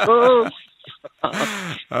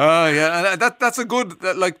 Oh yeah, and that's a good,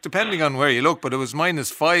 like, depending on where you look, but it was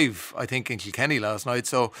 -5 I think in Kilkenny last night,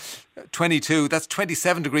 so 22, that's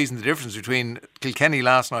 27 degrees in the difference between Kilkenny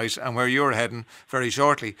last night and where you're heading very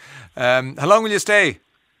shortly. How long will you stay?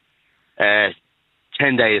 10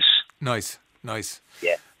 days. Nice.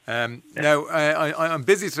 Yeah. Now I'm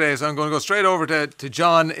busy today, so I'm going to go straight over to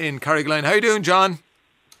John in Carrigaline. How you doing, John?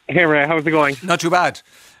 Hey Ray, how's it going? Not too bad.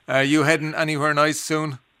 Are you heading anywhere nice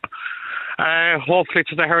soon? Hopefully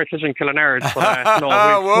to the Heritage in Killinard, but no,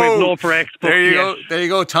 we've no breaks. There you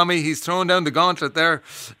go, Tommy. He's thrown down the gauntlet there.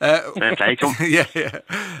 Yeah.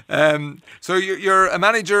 So you're a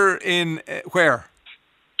manager in where?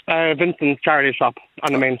 Vincent's charity shop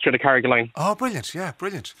on the main street of Carrigaline. Oh, brilliant! Yeah,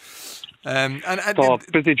 brilliant. So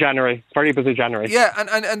busy January, very busy January. Yeah,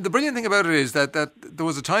 and the brilliant thing about it is that there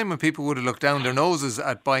was a time when people would have looked down their noses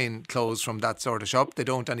at buying clothes from that sort of shop. They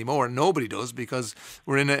don't anymore, and nobody does, because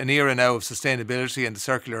we're in an era now of sustainability and the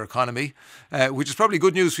circular economy, which is probably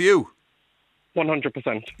good news for you.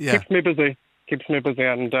 100%. Yeah. Keeps me busy,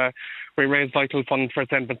 and we raise vital funds for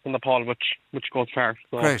St. Vincent de Paul, which goes far.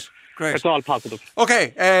 So Great. It's all positive.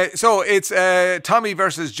 Okay, so it's Tommy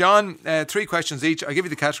versus John. 3 questions each. I give you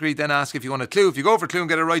the category, then ask if you want a clue. If you go for a clue and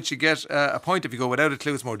get it right, you get a point. If you go without a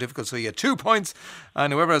clue, it's more difficult, so you get 2 points.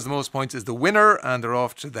 And whoever has the most points is the winner, and they're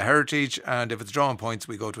off to the Heritage. And if it's drawing points,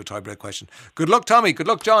 we go to a tie-break question. Good luck, Tommy. Good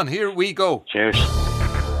luck, John. Here we go. Cheers.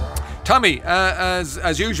 Tommy,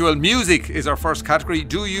 as usual, music is our first category.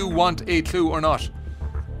 Do you want a clue or not?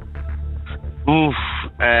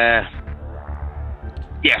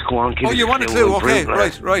 Yeah, go on. Oh, you want a clue? Okay,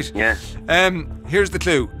 right. Yeah. Here's the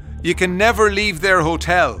clue. You can never leave their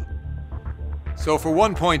hotel. So for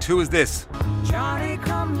 1 point, who is this? Johnny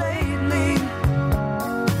come lately,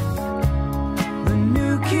 the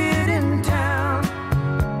new kid in town.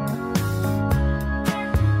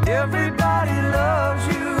 Everybody loves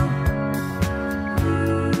you,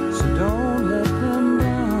 so don't let them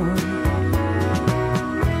down.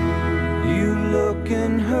 You look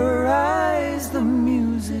in her eyes, the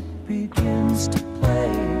music begins to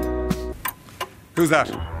play. Who's that?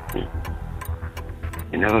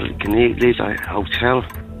 You never can leave a hotel.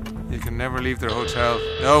 You can never leave their hotel.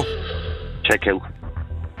 No. Check out.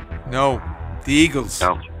 No. The Eagles.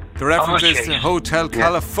 No. The reference is to Hotel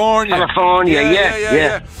California. California,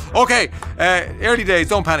 yeah. Okay, early days,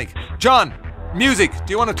 don't panic. John, music,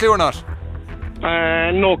 do you want a clue or not?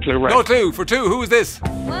 No clue, right? No clue. For 2, who is this?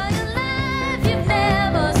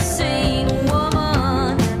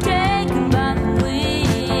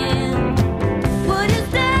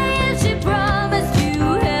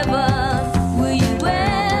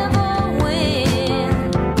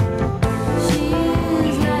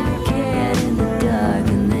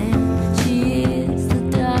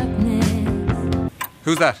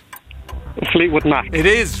 Who's that? Fleetwood Mac. It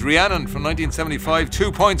is Rhiannon from 1975.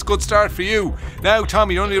 2 points. Good start for you. Now,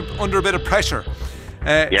 Tommy, you're only under a bit of pressure.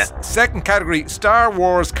 Second category, Star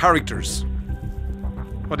Wars characters.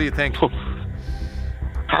 What do you think?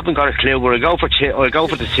 Haven't got a clue, but I'll go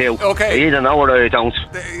for the 2. Okay. I either know or I don't.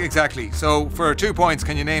 Exactly. So for 2 points,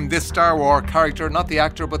 can you name this Star Wars character, not the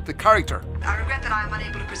actor, but the character? I regret that I am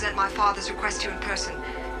unable to present my father's request to you in person,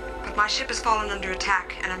 but my ship has fallen under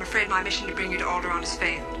attack, and I'm afraid my mission to bring you to Alderaan has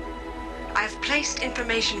failed. I have placed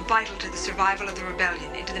information vital to the survival of the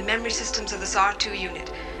rebellion into the memory systems of this R2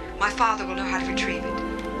 unit. My father will know how to retrieve it.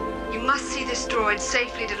 You must see this droid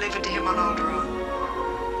safely delivered to him on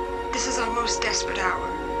Alderaan. This is our most desperate hour.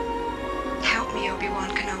 Help me, Obi-Wan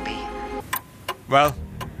Kenobi. Well,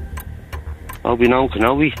 Obi-Wan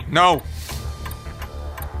Kenobi? No.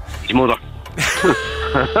 His mother.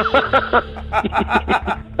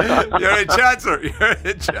 You're a chancer.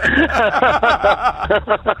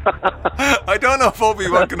 I don't know if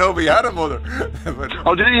Obi-Wan Kenobi had a mother. But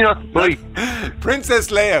oh, did he not? Right. Princess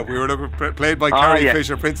Leia. We were looking played by Carrie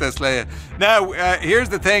Fisher, Princess Leia. Now, here's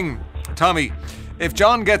the thing, Tommy. If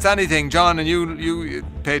John gets anything, John, and you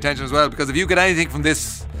pay attention as well, because if you get anything from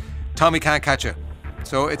this, Tommy can't catch you.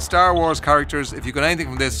 So it's Star Wars characters. If you get anything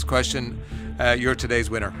from this question, you're today's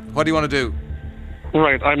winner. What do you want to do?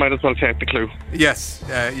 Right, I might as well take the clue. Yes,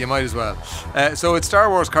 you might as well. So it's Star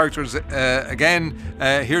Wars characters. Again,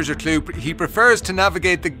 here's your clue. He prefers to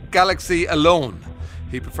navigate the galaxy alone.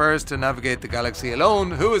 He prefers to navigate the galaxy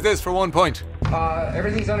alone. Who is this for 1 point?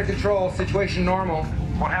 Everything's under control. Situation normal.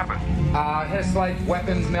 What happened? Had a slight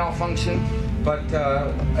weapons malfunction, but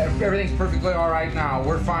everything's perfectly all right now.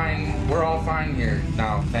 We're fine. We're all fine here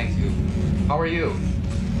now. Thank you. How are you?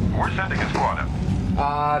 We're sending a squad in.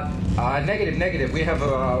 Negative. We have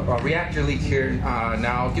a reactor leak here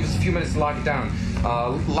now. Give us a few minutes to lock it down.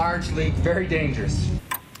 Large leak, very dangerous.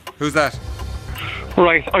 Who's that?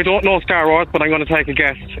 Right, I don't know Star Wars, but I'm going to take a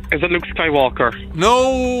guess. Is it Luke Skywalker?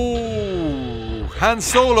 No! Han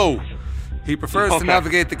Solo. He prefers to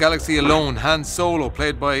navigate the galaxy alone. Han Solo,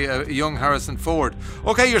 played by a young Harrison Ford.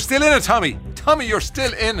 Okay, you're still in it, Tommy. Tommy, you're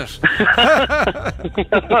still in it.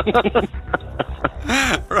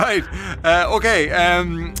 Right. Okay.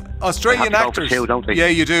 Australian actors. Two, don't they? Yeah,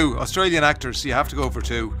 you do. Australian actors. You have to go for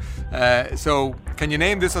 2. So, can you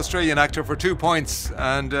name this Australian actor for 2 points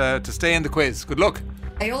and to stay in the quiz? Good luck.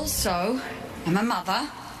 I also am a mother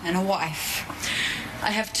and a wife. I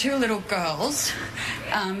have 2 little girls,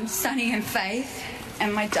 Sunny and Faith,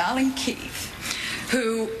 and my darling Keith,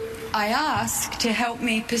 who I ask to help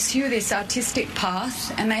me pursue this artistic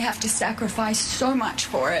path, and they have to sacrifice so much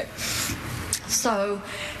for it. So,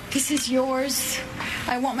 this is yours.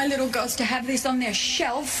 I want my little girls to have this on their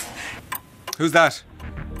shelf. Who's that?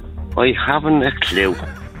 I haven't a clue.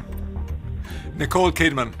 Nicole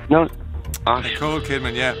Kidman. No. Nicole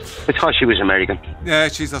Kidman, yeah. I thought she was American. Yeah,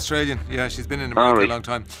 she's Australian. Yeah, she's been in America a long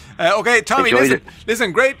time. Okay, Tommy,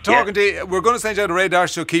 listen, great talking to you. We're going to send you out a Ray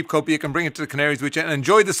Darcy Show Keep Cup. You can bring it to the Canaries with you and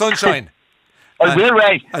enjoy the sunshine. I will,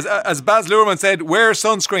 Ray. As Baz Luhrmann said, wear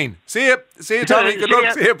sunscreen. See you, Tommy. Good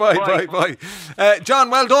luck. See you. Bye. John,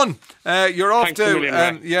 well done. You're off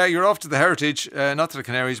you're off to the Heritage, not to the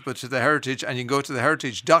Canaries, but to the Heritage, and you can go to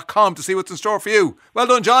theheritage.com to see what's in store for you. Well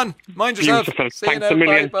done, John. Mind yourself. Beautiful. See Thanks you a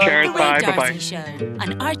million. Bye. Cheers. The Ray Bye. Darcy Show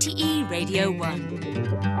on RTE Radio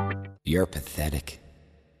 1. You're pathetic.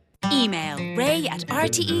 Email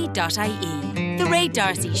ray@rte.ie. The Ray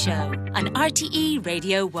Darcy Show on RTE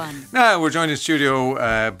Radio 1. Now, we're joined in studio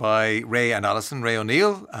by Ray and Alison, Ray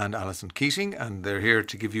O'Neill and Alison Keating, and they're here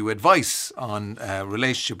to give you advice on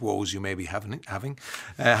relationship woes you may be having.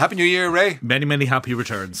 Happy New Year, Ray. Many, many happy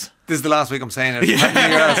returns. This is the last week I'm saying it. Yeah. Happy New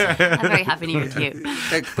Year, Alison. A very happy New Year to you.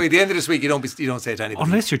 By the end of this week, you don't say it to anybody.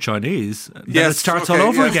 Unless you're Chinese, then yes, it starts all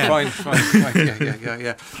over again. Fine.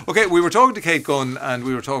 Yeah. Okay, we were talking to Kate Gunn and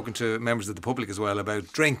we were talking to members of the public as well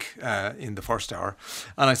about drink in the first hour.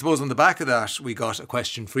 And I suppose on the back of that, we got a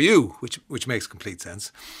question for you, which makes complete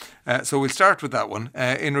sense. So we'll start with that one.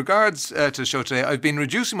 In regards to the show today, I've been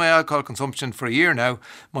reducing my alcohol consumption for a year now.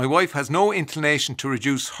 My wife has no inclination to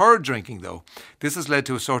reduce her drinking, though. This has led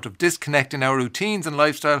to a sort of disconnect in our routines and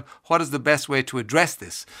lifestyle. What is the best way to address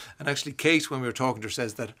this? And actually, Kate, when we were talking to her,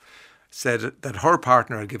 said that her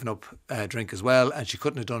partner had given up drink as well, and she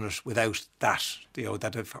couldn't have done it without that. You know,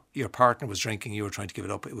 that if your partner was drinking, you were trying to give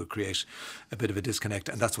it up, it would create a bit of a disconnect,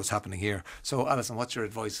 and that's what's happening here. So, Alison, what's your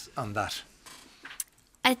advice on that?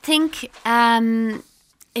 I think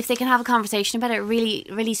if they can have a conversation about it, really,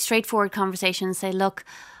 really straightforward conversation, and say, look,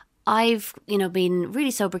 I've been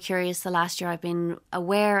really sober curious the last year. I've been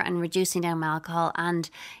aware and reducing down my alcohol, and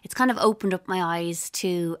it's kind of opened up my eyes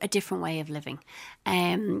to a different way of living.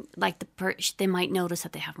 They might notice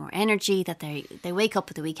that they have more energy, that they wake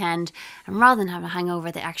up at the weekend, and rather than have a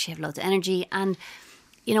hangover, they actually have loads of energy. And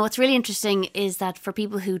you know, what's really interesting is that for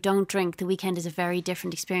people who don't drink, the weekend is a very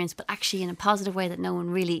different experience, but actually in a positive way that no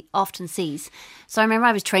one really often sees. So I remember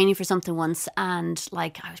I was training for something once, and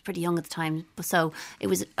like I was pretty young at the time, so it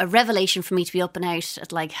was a revelation for me to be up and out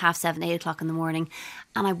at like 7:30, 8 o'clock in the morning,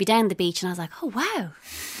 and I'd be down the beach and I was like, oh wow,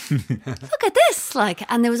 look at this, like,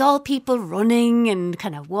 and there was all people running and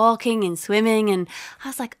kind of walking and swimming, and I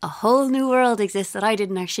was like, a whole new world exists that I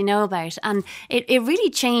didn't actually know about, and it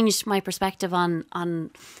really changed my perspective on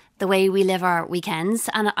the way we live our weekends.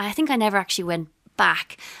 And I think I never actually went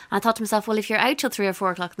back. And I thought to myself, well, if you're out till 3 or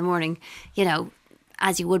 4 o'clock in the morning, you know,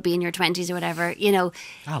 as you would be in your 20s or whatever, you know,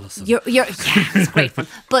 Alison. You're yeah, it's great fun.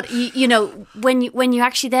 But you know, when you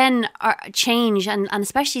actually then change, and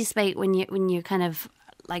especially when you kind of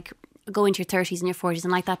like go into your 30s and your 40s,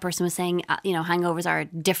 and like that person was saying, you know, hangovers are a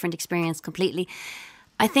different experience completely.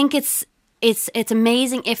 I think it's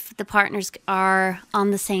amazing if the partners are on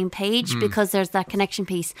the same page, because there's that connection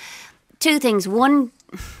piece. Two things. One,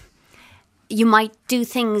 you might do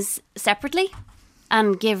things separately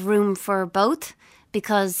and give room for both,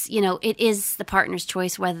 because, you know, it is the partner's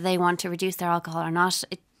choice whether they want to reduce their alcohol or not.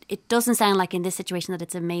 It doesn't sound like in this situation that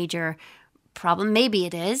it's a major problem. Maybe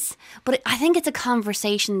it is, but I think it's a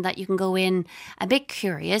conversation that you can go in a bit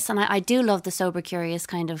curious, and I do love the sober curious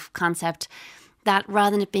kind of concept, that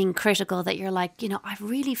rather than it being critical, that you're like, you know, I've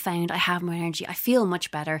really found I have more energy, I feel much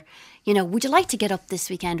better, you know, would you like to get up this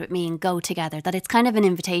weekend with me and go together? That it's kind of an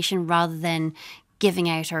invitation rather than giving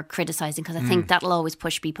out or criticising, because I think that'll always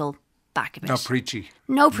push people back a bit. Not preachy.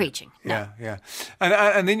 No preaching. Yeah, yeah.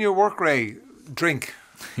 And in your work, Ray, drink.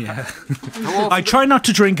 Yeah. I try not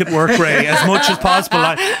to drink at work, Ray, as much as possible.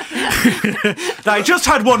 I just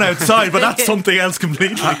had one outside, but that's something else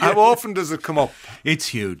completely. How often does it come up? It's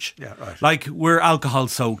huge. Yeah, right. Like, we're alcohol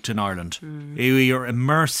soaked in Ireland. We are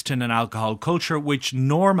immersed in an alcohol culture which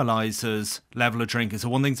normalises level of drinking. So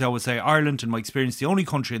one thing I always say, Ireland, in my experience, the only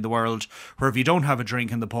country in the world where if you don't have a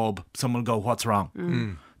drink in the pub, someone will go, what's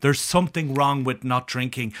wrong? There's something wrong with not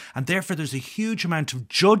drinking, and therefore there's a huge amount of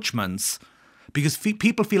judgments, because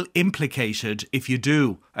people feel implicated if you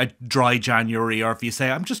do a dry January, or if you say,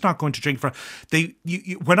 I'm just not going to drink for...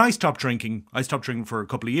 When I stopped drinking for a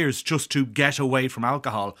couple of years just to get away from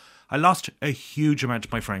alcohol, I lost a huge amount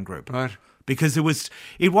of my friend group. Right. Because it was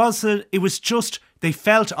just, they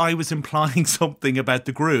felt I was implying something about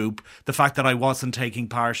the group, the fact that I wasn't taking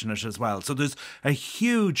part in it as well. So there's a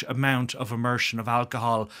huge amount of immersion of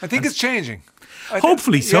alcohol. I think it's changing.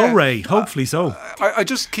 Hopefully so, Ray. Hopefully so. I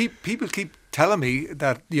just people keep telling me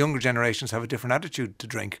that the younger generations have a different attitude to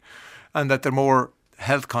drink, and that they're more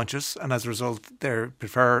health conscious, and as a result they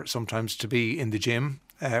prefer sometimes to be in the gym,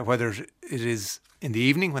 whether it is in the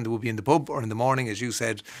evening when they would be in the pub, or in the morning, as you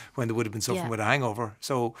said, when they would have been suffering with a hangover.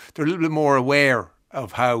 So they're a little bit more aware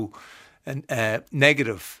of how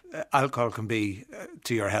negative alcohol can be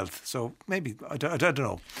to your health. So maybe, I don't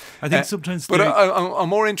know. I think sometimes... But I'm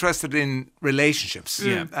more interested in relationships,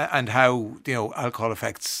 and how, you know, alcohol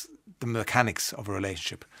affects the mechanics of a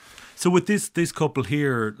relationship. So with this couple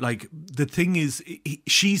here, like, the thing is,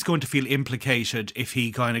 she's going to feel implicated if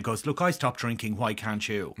he kind of goes, look, I stopped drinking, why can't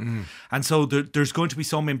you? And so there's going to be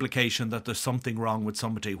some implication that there's something wrong with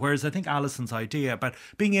somebody. Whereas I think Alison's idea about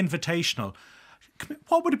being invitational,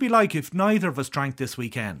 what would it be like if neither of us drank this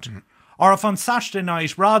weekend? Or if on Saturday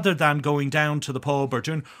night, rather than going down to the pub or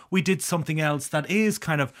we did something else that is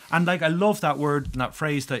kind of, and like, I love that word and that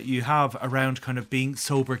phrase that you have around kind of being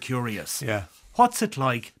sober curious. Yeah. What's it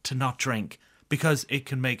like to not drink? Because it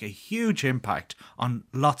can make a huge impact on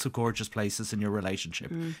lots of gorgeous places in your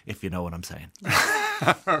relationship, if you know what I'm saying. Do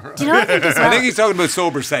you know what I think as well? I think he's talking about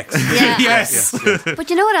sober sex. Yeah. Yes. But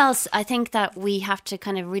you know what else? I think that we have to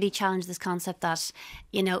kind of really challenge this concept that,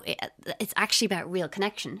 you know, it's actually about real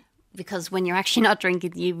connection. Because when you're actually not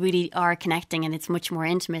drinking, you really are connecting, and it's much more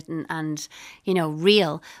intimate and you know,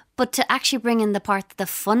 real. But to actually bring in the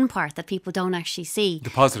fun part that people don't actually see. The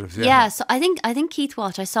positives, yeah. Yeah, so I think Keith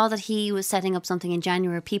Walsh, I saw that he was setting up something in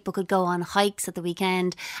January where people could go on hikes at the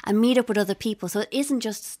weekend and meet up with other people. So it isn't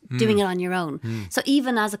just doing it on your own. So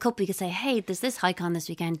even as a couple, you could say, hey, there's this hike on this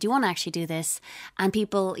weekend. Do you want to actually do this? And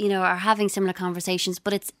people, you know, are having similar conversations,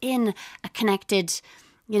 but it's in a connected,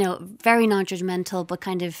 you know, very non-judgmental, but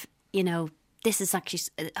kind of, you know, this is actually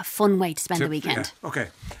a fun way to spend the weekend. Yeah. Okay.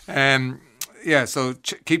 Yeah, so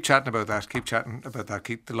keep chatting about that.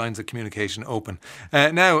 Keep the lines of communication open.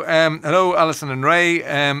 Now, hello, Alison and Ray.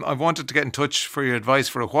 I've wanted to get in touch for your advice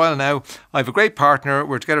for a while now. I have a great partner.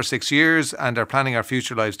 We're together 6 years and are planning our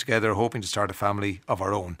future lives together, hoping to start a family of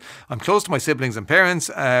our own. I'm close to my siblings and parents.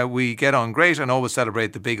 We get on great and always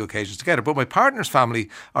celebrate the big occasions together. But my partner's family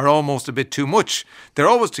are almost a bit too much. They're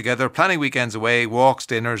always together, planning weekends away, walks,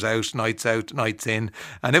 dinners out, nights in.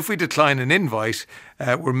 And if we decline an invite,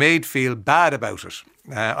 we're made feel bad about it.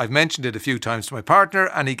 I've mentioned it a few times to my partner,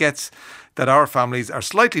 and he gets that our families are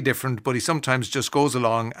slightly different, but he sometimes just goes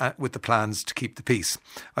along with the plans to keep the peace.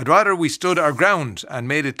 I'd rather we stood our ground and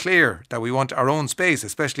made it clear that we want our own space,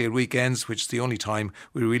 especially at weekends, which is the only time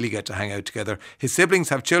we really get to hang out together. His siblings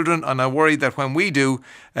have children, and I'm worried that when we do,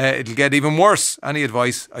 it'll get even worse. Any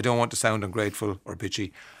advice? I don't want to sound ungrateful or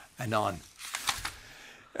bitchy. And on.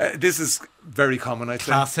 This is very common, I'd say.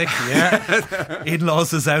 Classic, yeah.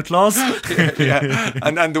 In-laws as outlaws. Yeah.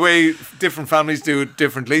 And the way different families do it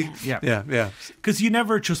differently. Yeah. Because you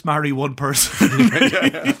never just marry one person.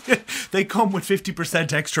 They come with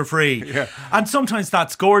 50% extra free. Yeah. And sometimes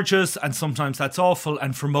that's gorgeous and sometimes that's awful.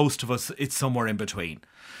 And for most of us, it's somewhere in between.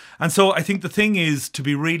 And so I think the thing is to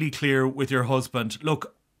be really clear with your husband.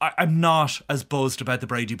 Look, I'm not as buzzed about the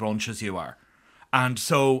Brady brunch as you are. And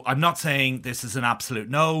so I'm not saying this is an absolute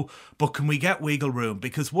no, but can we get wiggle room?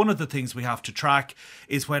 Because one of the things we have to track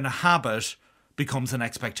is when a habit becomes an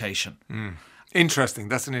expectation. Interesting.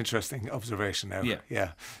 That's an interesting observation now.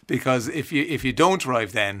 Yeah. Because if you don't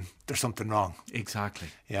arrive then, there's something wrong. Exactly.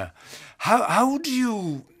 Yeah. How do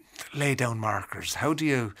you lay down markers? How do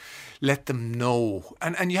you let them know?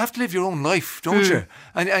 And you have to live your own life, don't you?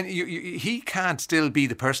 And he can't still be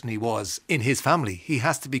the person he was in his family. He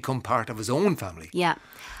has to become part of his own family. Yeah.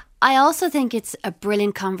 I also think it's a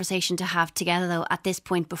brilliant conversation to have together, though, at this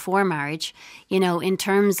point before marriage, you know, in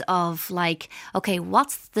terms of like, okay,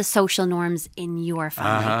 what's the social norms in your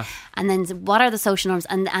family? And then what are the social norms?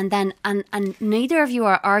 And neither of you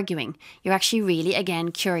are arguing. You're actually really,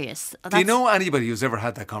 again, curious. Do you know anybody who's ever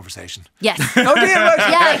had that conversation? Yes. Oh, do you? Yeah,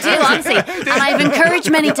 I do, honestly. And I've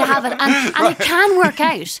encouraged many to have it. And it can work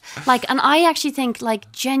out. Like, and I actually think,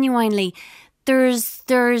 like, genuinely,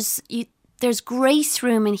 there's grace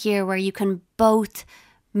room in here where you can both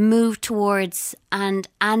move towards and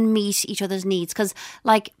meet each other's needs. Because,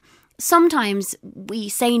 like, sometimes we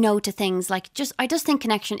say no to things like I just think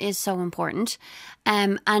connection is so important.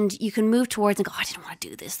 And you can move towards and go, I didn't want to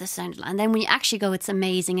do this sounded. And then when you actually go, it's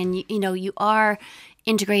amazing. And, you know, you are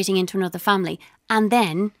integrating into another family. And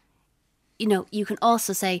then, you know, you can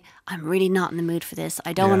also say, I'm really not in the mood for this.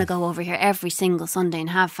 I don't want to go over here every single Sunday and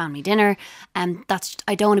have family dinner. And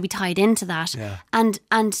I don't want to be tied into that. Yeah. And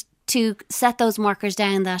to set those markers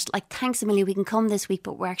down that, like, thanks a million, we can come this week,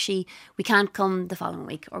 but we can't come the following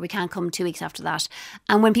week, or we can't come 2 weeks after that.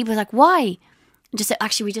 And when people are like, why? Just say,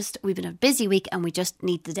 actually, we've been a busy week and we just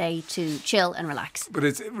need the day to chill and relax. But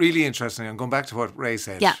it's really interesting. I'm going back to what Ray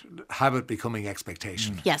said. Yeah. Habit becoming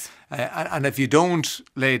expectation. Yes. And if you don't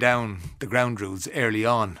lay down the ground rules early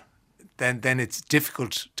on, then it's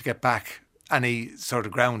difficult to get back any sort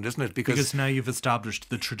of ground, isn't it? Because now you've established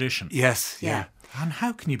the tradition. Yes. Yeah. And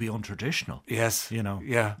how can you be untraditional? Yes. You know.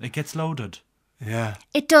 Yeah. It gets loaded. Yeah.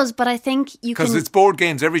 It does, but I think you can... Because it's board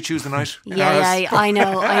games every Tuesday night. Yeah, I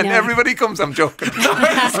know. And everybody comes, I'm joking.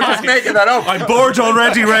 I'm just making that up. I'm bored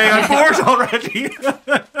already, Ray. I'm bored already.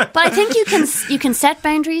 But I think you can set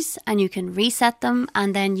boundaries and you can reset them,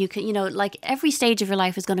 and then you can, you know, like, every stage of your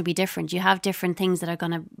life is going to be different. You have different things that are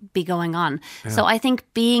going to be going on. Yeah. So I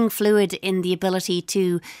think being fluid in the ability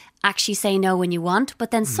to actually say no when you want, but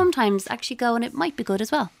then sometimes actually go, and it might be good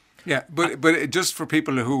as well. Yeah, but just for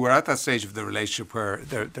people who are at that stage of the relationship where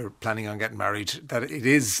they're planning on getting married, that it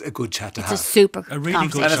is a good chat to have. It's a really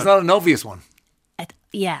good chat. And it's not an obvious one.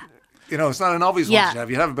 Yeah. You know, it's not an obvious one to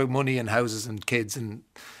have. You have about money and houses and kids and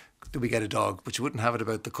do we get a dog, but you wouldn't have it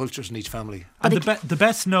about the cultures in each family. And the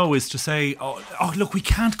best no is to say, oh, look, we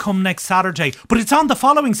can't come next Saturday, but it's on the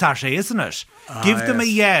following Saturday, isn't it? Give them a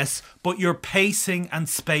yes, but you're pacing and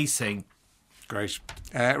spacing. Great.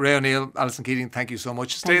 Ray O'Neill, Alison Keating, thank you so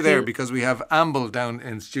much. Stay there because we have Amble down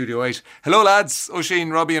in Studio 8. Hello, lads. Oisin,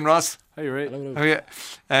 Robbie and Ross. Hey, Ray.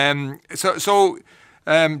 Hello. So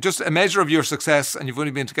just a measure of your success, and you've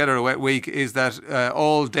only been together a week, is that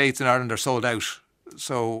all dates in Ireland are sold out.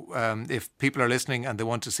 So if people are listening and they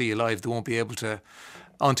want to see you live, they won't be able to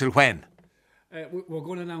until when? We're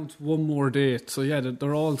going to announce one more date. So yeah,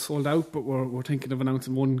 they're all sold out, but we're thinking of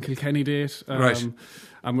announcing one Kilkenny date. Right.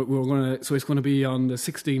 And we're going to. So it's going to be on the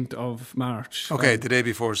 16th of March. Okay, the day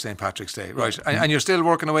before St. Patrick's Day. Right. And you're still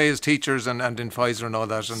working away as teachers and in Pfizer and all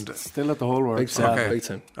that. And still at the whole work. Big time. Okay. Big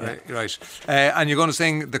time. Yeah. Right. And you're going to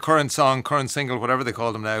sing the current single, whatever they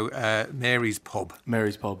call them now, Mary's Pub.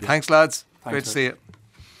 Mary's Pub. Yeah. Thanks, lads. Thanks, Great to see you.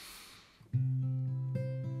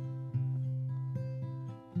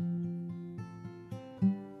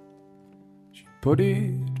 Put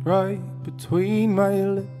it right between my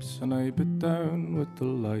lips and I bit down with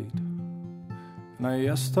delight. And I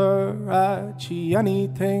asked her, had she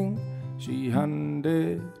anything? She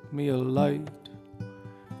handed me a light.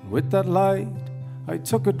 And with that light I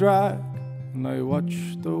took a drag and I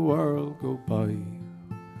watched the world go by.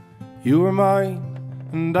 You were mine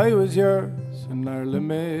and I was yours, and our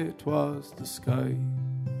limit was the sky.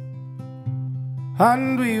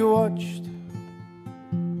 And we watched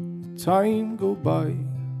time go by.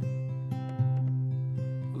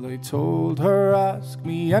 Well, I told her, ask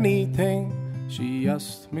me anything. She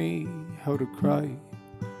asked me how to cry.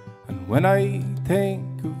 And when I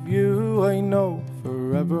think of you, I know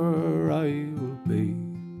forever I will be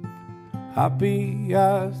happy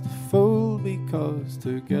as the fool, because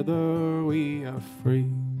together we are free.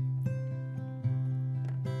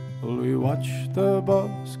 Well, we watched the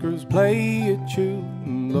buskers play a tune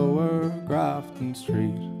in Lower Grafton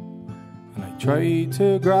Street. And I tried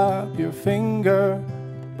to grab your finger,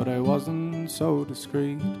 but I wasn't so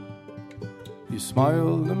discreet. You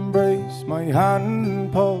smiled, embraced my hand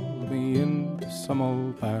and pulled me into some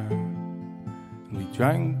old bar. And we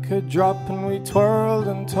drank a drop and we twirled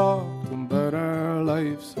and talked about our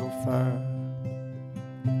lives so far.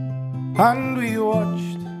 And we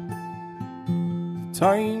watched the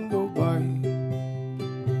time go by.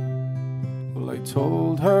 Well, I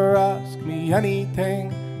told her, ask me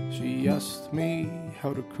anything. She asked me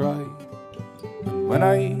how to cry. And when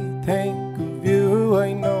I think of you,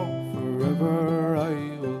 I know forever I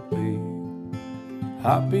will be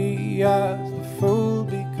happy as the fool,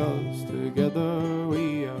 because together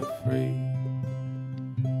we are free.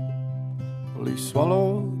 Well, he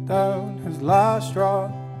swallowed down his last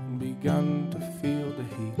straw and began to feel the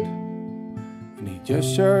heat. And he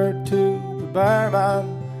gestured to the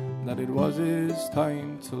barman that it was his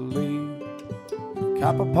time to leave.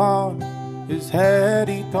 Cap upon his head,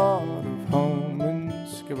 he thought of home in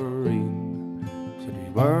Skibbereen. Said we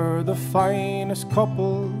were the finest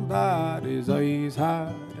couple that his eyes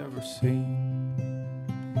had ever seen.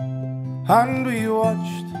 And we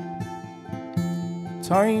watched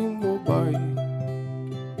time go by.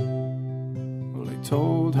 Well, I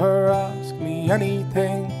told her, ask me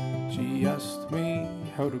anything. She asked me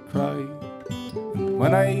how to cry. And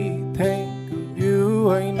when I think of you,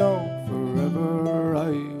 I know forever I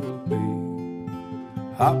will be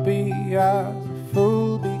happy as a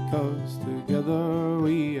fool, because together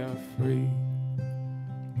we are free.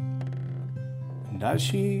 And as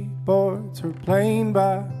she boards her plane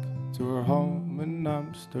back to her home in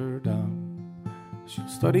Amsterdam, she'll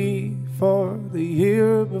study for the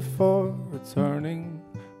year before returning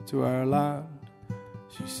to our land.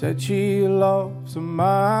 She said she loves a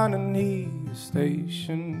man and he is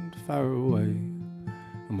stationed far away.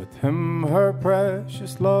 And with him her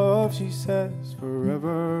precious love, she says,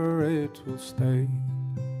 forever it will stay.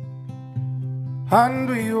 And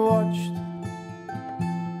we watched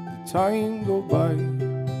the time go by.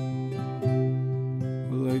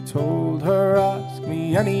 Well, I told her, ask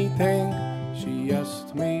me anything. She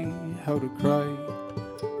asked me how to cry.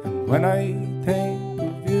 And when I think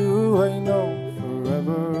of you, I know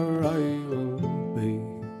forever I will be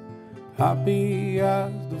happy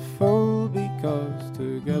as the fool, because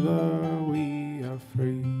together we are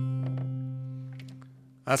free.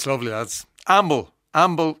 That's lovely, lads. Amble,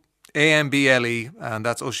 A-M-B-L-E, and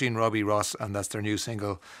that's Oisin, Robbie, Ross, and that's their new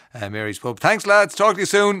single, Mary's Pub. Thanks, lads. Talk to you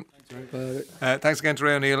soon. Thanks again to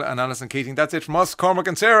Ray O'Neill and Alison Keating. That's it from us. Cormac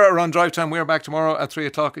and Sarah are on Drive Time. We're back tomorrow at 3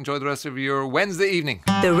 o'clock. Enjoy the rest of your Wednesday evening.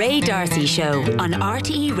 The Ray D'Arcy Show on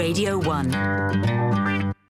RTE Radio 1.